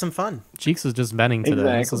well have some fun. Cheeks is just venting today.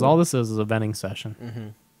 This is Exactly. all this is a venting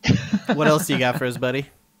session. What else do you got for us, buddy?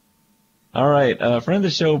 All right, friend of the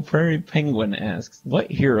show, Prairie Penguin asks, what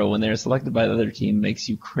hero, when they're selected by the other team, makes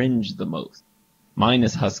you cringe the most? Mine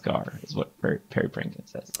is Huskar, is what Perry Penguin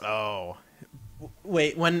says. Oh.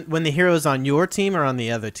 Wait, when the hero's on your team or on the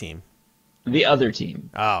other team? The other team.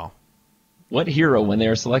 Oh. What hero, when they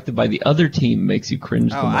are selected by the other team, makes you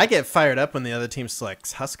cringe the Oh, most? I get fired up when the other team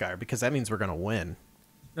selects Huskar because that means we're going to win.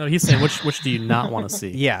 No, he's saying which do you not want to see?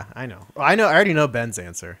 Yeah, I know. I already know Ben's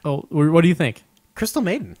answer. Oh, what do you think? Crystal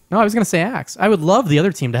Maiden. No, I was going to say Axe. I would love the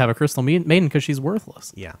other team to have a Crystal Maiden because she's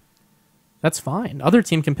worthless. Yeah. That's fine. Other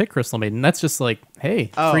team can pick Crystal Maiden. That's just like, hey,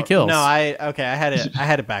 Oh, free kills. No, I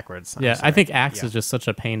had it backwards. I'm yeah, sorry. I think Axe Yeah. is just such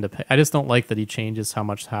a pain to pay. I just don't like that he changes how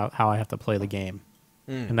I have to play the game.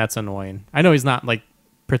 And that's annoying. I know he's not like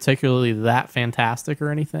particularly that fantastic or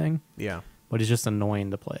anything, Yeah. but he's just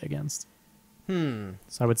annoying to play against. So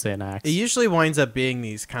I would say an Axe, It usually winds up being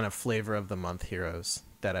these kind of flavor of the month heroes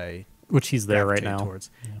that I which he's there right gravitate now. towards.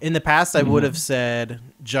 In the past, I would have said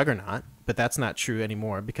Juggernaut, but that's not true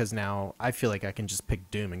anymore because now I feel like I can just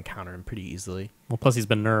pick Doom and counter him pretty easily. Well, plus he's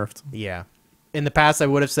been nerfed. Yeah. In the past, I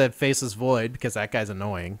would have said Faceless Void because that guy's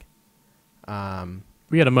annoying.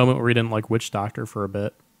 We had a moment where we didn't like Witch Doctor for a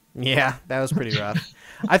bit. Yeah, that was pretty rough.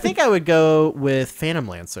 I think I would go with Phantom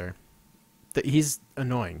Lancer. He's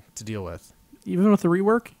annoying to deal with. Even with the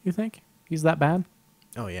rework, you think he's that bad?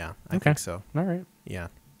 Oh yeah, I Okay. think so. All right. Yeah,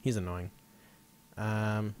 he's annoying.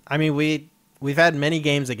 I mean, we've had many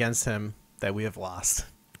games against him that we have lost.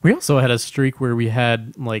 We also had a streak where we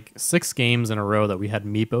had like 6 games in a row that we had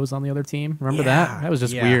Meepos on the other team. Remember that? That was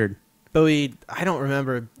just yeah. weird. But I don't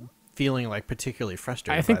remember feeling like particularly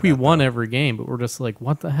frustrated. I think by we that, won though. every game, but we're just like,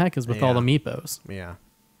 what the heck is with all the Yeah. Meepos? Yeah.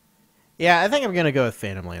 Yeah, I think I'm gonna go with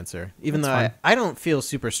Phantom Lancer, even That's though fine. I don't feel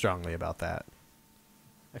super strongly about that.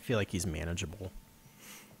 I feel like he's manageable.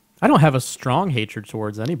 I don't have a strong hatred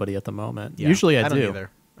towards anybody at the moment. Yeah, Usually I don't do. either.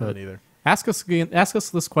 I but don't either. Ask us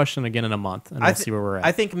this question again in a month, and we'll see where we're at.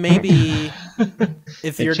 I think maybe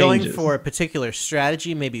if It you're going changes. for a particular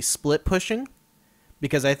strategy, maybe split pushing,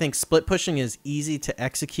 because I think split pushing is easy to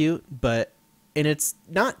execute, and it's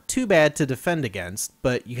not too bad to defend against,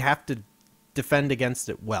 but you have to defend against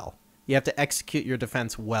it well. You have to execute your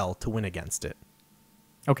defense well to win against it.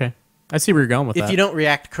 Okay. I see where you're going with that. If you don't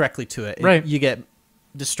react correctly to it, Right. you get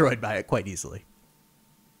destroyed by it quite easily.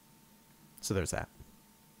 So there's that.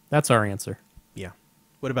 That's our answer. Yeah.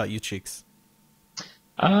 What about you, Cheeks?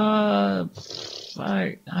 I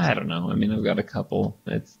don't know. I mean, I've got a couple.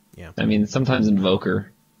 Yeah. I mean, sometimes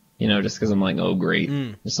Invoker, just because I'm like, oh, great,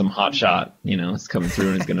 there's some hot shot, it's coming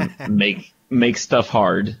through and it's going to make stuff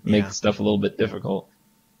hard, make Yeah. stuff a little bit difficult.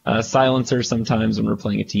 Silencer sometimes when we're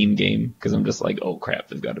playing a team game because I'm just like, oh crap,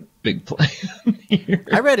 they've got a big plan here.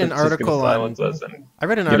 I read an It's just gonna article silence us and I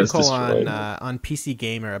read an get us article destroyed. on PC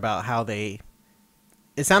Gamer about how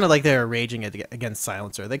it sounded like they were raging against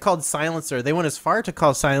Silencer. They went as far to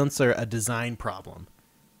call Silencer a design problem.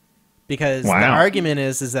 Because the Wow. argument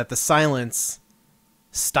is that the silence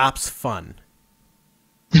stops fun.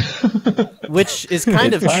 Which is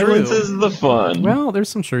kind of silence true, is the fun. Well, there's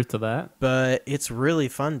some truth to that. but it's really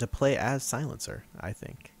fun to play as Silencer, I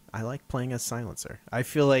think. I like playing as Silencer. I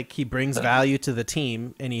feel like he brings value to the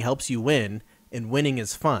team and he helps you win, and winning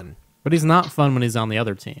is fun. But he's not fun when he's on the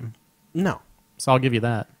other team. No. So I'll give you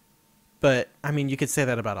that. But, I mean, you could say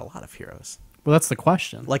that about a lot of heroes. Well, that's the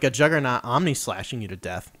question. Like a Juggernaut omni-slashing you to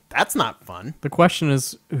death. That's not fun. The question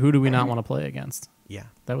is, who do we not want to play against? Yeah,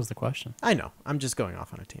 That was the question. I know. I'm just going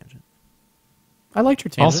off on a tangent. I liked your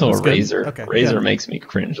tangent. Also, It a was good. Razor. Okay, Razor good. makes me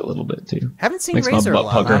cringe a little bit too. Haven't seen Makes my Razor a butt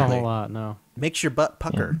lot pucker. Not a lately. whole lot, no. Makes your butt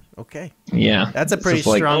pucker. Okay. Yeah, That's a It's pretty just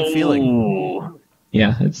like, strong feeling. "Ooh."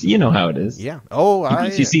 Yeah, it's how it is. Yeah. Oh,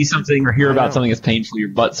 If you see something or hear I about know. something that's painful, your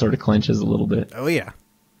butt sort of clenches a little bit. Oh, yeah.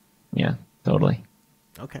 Yeah, totally.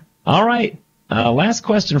 Okay. All right. Last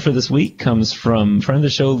question for this week comes from friend of the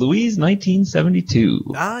show, Louise,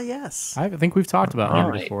 1972. Ah, yes. I think we've talked about him All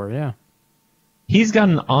right. before, yeah. He's got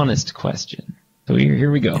an honest question. So here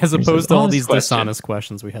we go. As He opposed says, to all "Honest these question." dishonest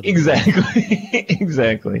questions we had. Exactly.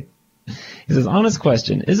 Exactly. He says, honest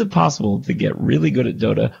question. Is it possible to get really good at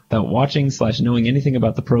Dota without watching/knowing anything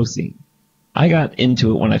about the pro scene? I got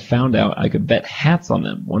into it when I found out I could bet hats on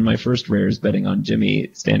them. One of my first rares betting on Jimmy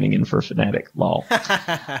standing in for Fnatic. Lol.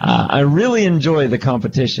 I really enjoy the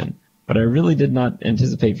competition, but I really did not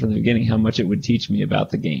anticipate from the beginning how much it would teach me about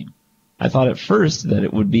the game. I thought at first that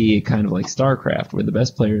it would be kind of like StarCraft, where the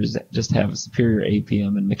best players just have superior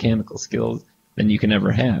APM and mechanical skills, than you can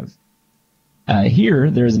ever have. Here,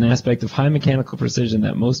 there is an aspect of high mechanical precision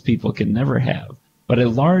that most people can never have, but a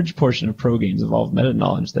large portion of pro games involve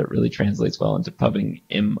meta-knowledge that really translates well into pubbing,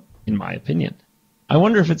 in my opinion. I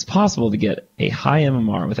wonder if it's possible to get a high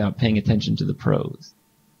MMR without paying attention to the pros.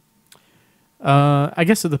 I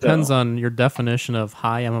guess it depends on your definition of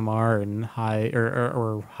high MMR and high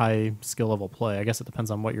or high skill level play. I guess it depends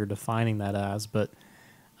on what you're defining that as, but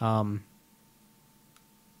I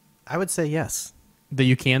would say yes. that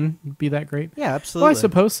you can be that great. Yeah, absolutely. Well, I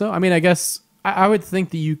suppose so. I mean, I guess I would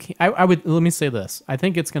think that you can. I would. Let me say this. I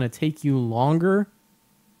think it's going to take you longer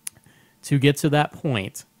to get to that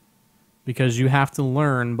point because you have to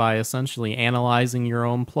learn by essentially analyzing your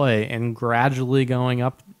own play and gradually going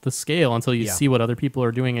up the scale until you see what other people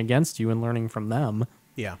are doing against you and learning from them.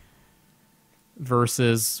 Yeah.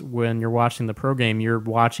 Versus when you're watching the pro game, you're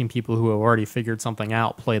watching people who have already figured something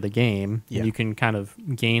out play the game, and you can kind of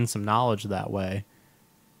gain some knowledge that way.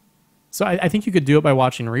 So I think you could do it by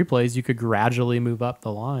watching replays. You could gradually move up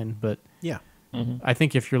the line, but Yeah. I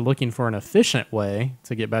think if you're looking for an efficient way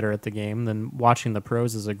to get better at the game, then watching the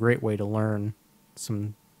pros is a great way to learn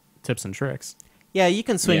some tips and tricks. Yeah, you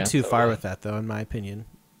can swing Yeah, too far totally. with that, though, in my opinion.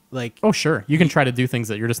 Like, Oh, sure. You can try to do things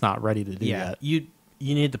that you're just not ready to do yeah, yet.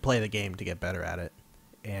 you need to play the game to get better at it.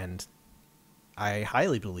 And I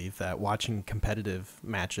highly believe that watching competitive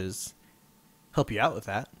matches help you out with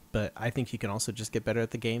that. But I think you can also just get better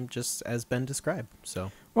at the game, just as Ben described.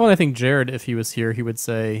 So Well, I think Jared, if he was here, he would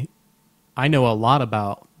say, I know a lot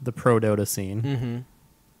about the pro Dota scene,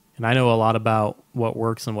 and I know a lot about what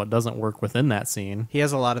works and what doesn't work within that scene, he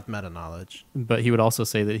has a lot of meta knowledge. but he would also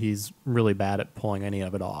say that he's really bad at pulling any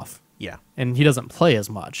of it off. Yeah, And he doesn't play as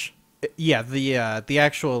much. yeah. The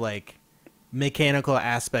actual like mechanical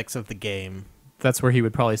aspects of the game. That's where he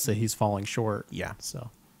would probably say he's falling short. Yeah. So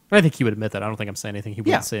and I think he would admit that. I don't think I'm saying anything he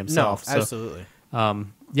wouldn't say himself. No, absolutely. So,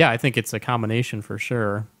 yeah, I think it's a combination for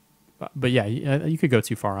sure. But yeah, you could go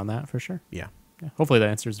too far on that for sure. Yeah. Yeah. Hopefully that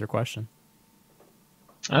answers your question.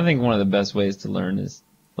 I think one of the best ways to learn is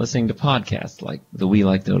listening to podcasts like the We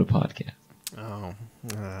Like Dota podcast. Oh,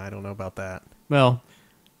 I don't know about that. Well,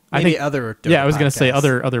 I Maybe think other. Dota yeah, I was going to say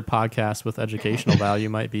podcasts. other podcasts with educational value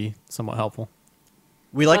might be somewhat helpful.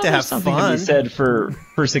 We like to There's have something to fun. be said for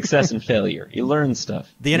success and failure. You learn stuff.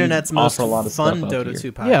 The internet's You most offer a lot of fun stuff up Dota here.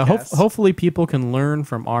 2 podcast. Yeah, hopefully people can learn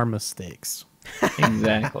from our mistakes.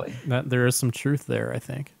 Exactly. That there is some truth there, I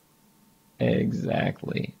think.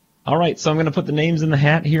 Exactly. All right, so I'm going to put the names in the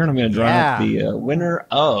hat here, and I'm going to draw out the winner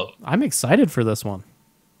of I'm excited for this one.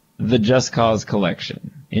 the Just Cause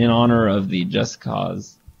collection in honor of the Just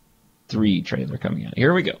Cause 3 trailer coming out.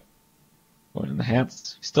 Here we go. Going in the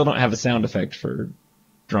hats. Still don't have a sound effect for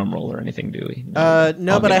drum roll or anything, do we? No, I'll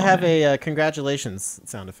but get I on have that. a congratulations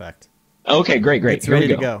sound effect. Okay, great. It's Here we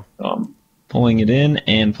ready to go. Pulling it in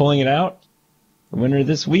and pulling it out. The winner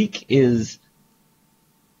this week is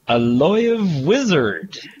Aloyev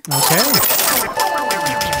Wizard. Okay.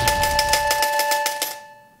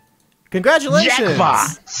 Congratulations!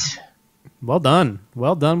 Jackpot! Well done.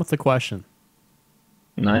 Well done with the question.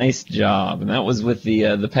 Nice job. And that was with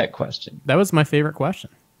the pet question. That was my favorite question.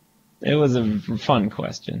 It was a fun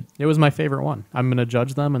question. It was my favorite one. I'm going to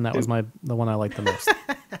judge them, and that was the one I liked the most.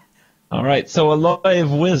 All right, so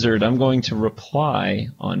Aloyev Wizard, I'm going to reply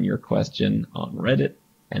on your question on Reddit,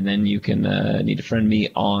 and then you can need to friend me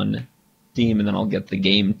on Steam, and then I'll get the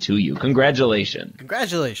game to you. Congratulations.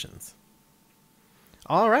 Congratulations.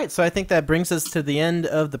 All right, so I think that brings us to the end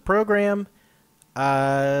of the program.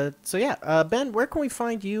 Ben, where can we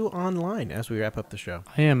find you online as we wrap up the show?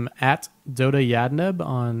 I am at Dota Yadneb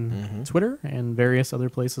on Twitter and various other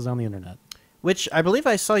places on the internet. Which I believe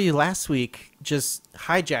I saw you last week just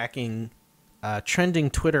hijacking trending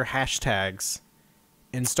Twitter hashtags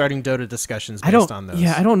and starting Dota discussions based on those.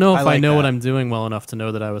 Yeah, I don't know if I like know what that. I'm doing well enough to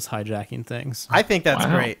know that I was hijacking things. I think that's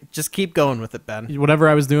Wow. great. Just keep going with it, Ben. Whatever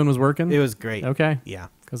I was doing was working? It was great. Okay. Yeah.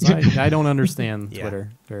 Because I don't understand Yeah.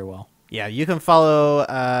 Twitter very well. Yeah, you can follow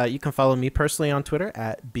me personally on Twitter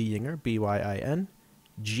at Byinger, BYINGER.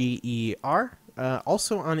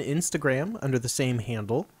 Also on Instagram under the same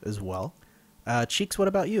handle as well. Cheeks, what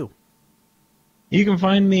about you? You can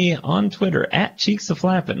find me on Twitter at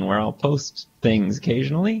Cheeks-a-Flappin', where I'll post things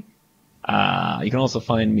occasionally. You can also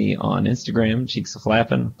find me on Instagram,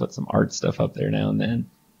 Cheeks-a-Flappin'. Put some art stuff up there now and then.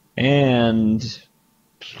 And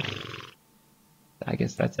I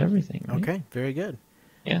guess that's everything. Right? Okay, very good.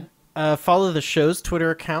 Yeah. Follow the show's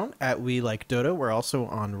Twitter account at We Like Dota. We're also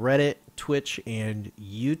on Reddit, Twitch, and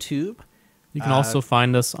YouTube. You can also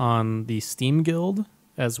find us on the Steam Guild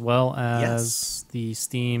as well as Yes. the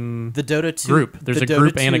Steam The Dota 2 group. There's the a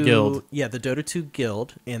group Dota and a 2 guild. Yeah, the Dota 2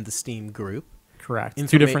 guild and the Steam group. Correct.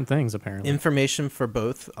 Two different things, apparently. Information for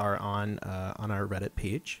both are on our Reddit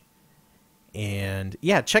page. And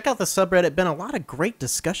yeah, check out the subreddit. Been a lot of great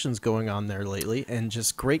discussions going on there lately, and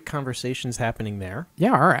just great conversations happening there.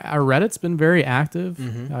 Yeah, our Reddit's been very active.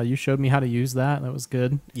 You showed me how to use that. That was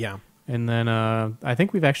good. Yeah. And then I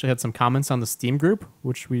think we've actually had some comments on the Steam group,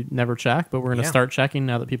 which we never check, but we're going to start checking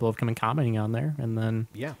now that people have come and commenting on there. And then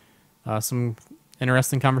some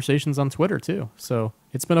interesting conversations on Twitter too. So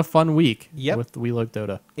it's been a fun week with We Like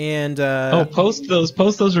Dota. And post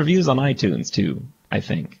those reviews on iTunes too. I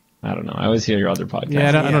think. I don't know. I always hear your other podcasts. Yeah,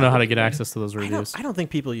 I don't know how to get access to those reviews. I don't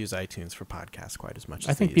think people use iTunes for podcasts quite as much as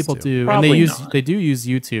I think they people used to. do. Probably and not. they do use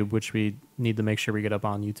YouTube, which we need to make sure we get up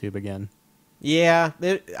on YouTube again. Yeah,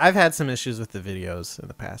 I've had some issues with the videos in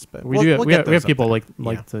the past, but We have people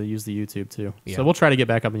like to use the YouTube too. Yeah. So we'll try to get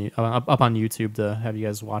back up on YouTube to have you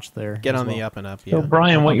guys watch there. Get as on well. the up and up. So Yeah.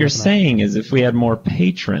 Brian, what you're saying is if we had more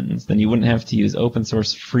patrons, then you wouldn't have to use open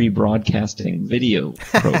source free broadcasting video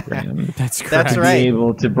program. That's correct. That's right. Be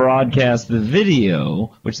able to broadcast the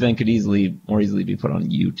video, which then could more easily be put on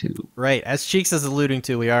YouTube. Right. As Cheeks is alluding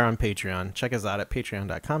to, we are on Patreon. Check us out at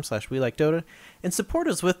patreon.com/WeLikeDota and support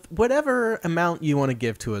us with whatever amount you want to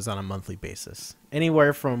give to us on a monthly basis.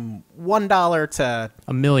 Anywhere from $1 to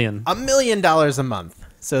 $1 million. $1 million a month.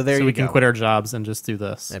 So there you go. So we can quit our jobs and just do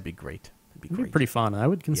this. That'd be great. It'd be pretty fun. I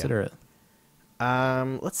would consider it.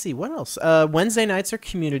 Let's see, what else? Wednesday nights are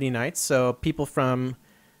community nights, so people from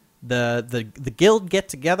the guild get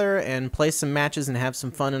together and play some matches and have some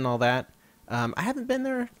fun and all that. I haven't been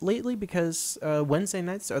there lately because Wednesday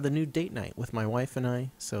nights are the new date night with my wife and I,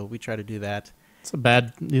 so we try to do that.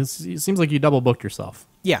 It seems like you double booked yourself.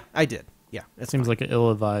 Yeah, I did. Yeah, It seems like an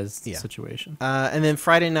ill-advised Yeah. situation. And then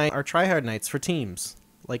Friday night are tryhard nights for teams,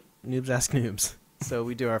 like Noobs Ask Noobs. So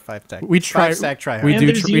we do our 5-stack. We try. 5-stack tryhard. We And do.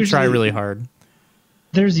 there's We try usually- really hard.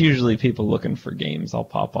 There's usually people looking for games. I'll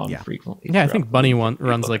pop on Yeah. frequently. Yeah, I think throughout Bunny the week.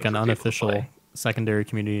 runs like Looking an for people to unofficial play. secondary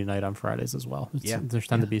community night on Fridays as well. There's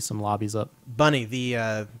tend to be some lobbies up. Bunny,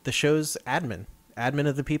 the show's admin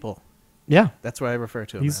of the people. Yeah, That's what I refer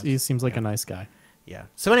to him as. he seems like a nice guy. Yeah.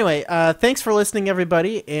 So anyway, thanks for listening,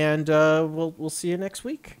 everybody, and we'll see you next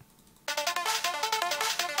week.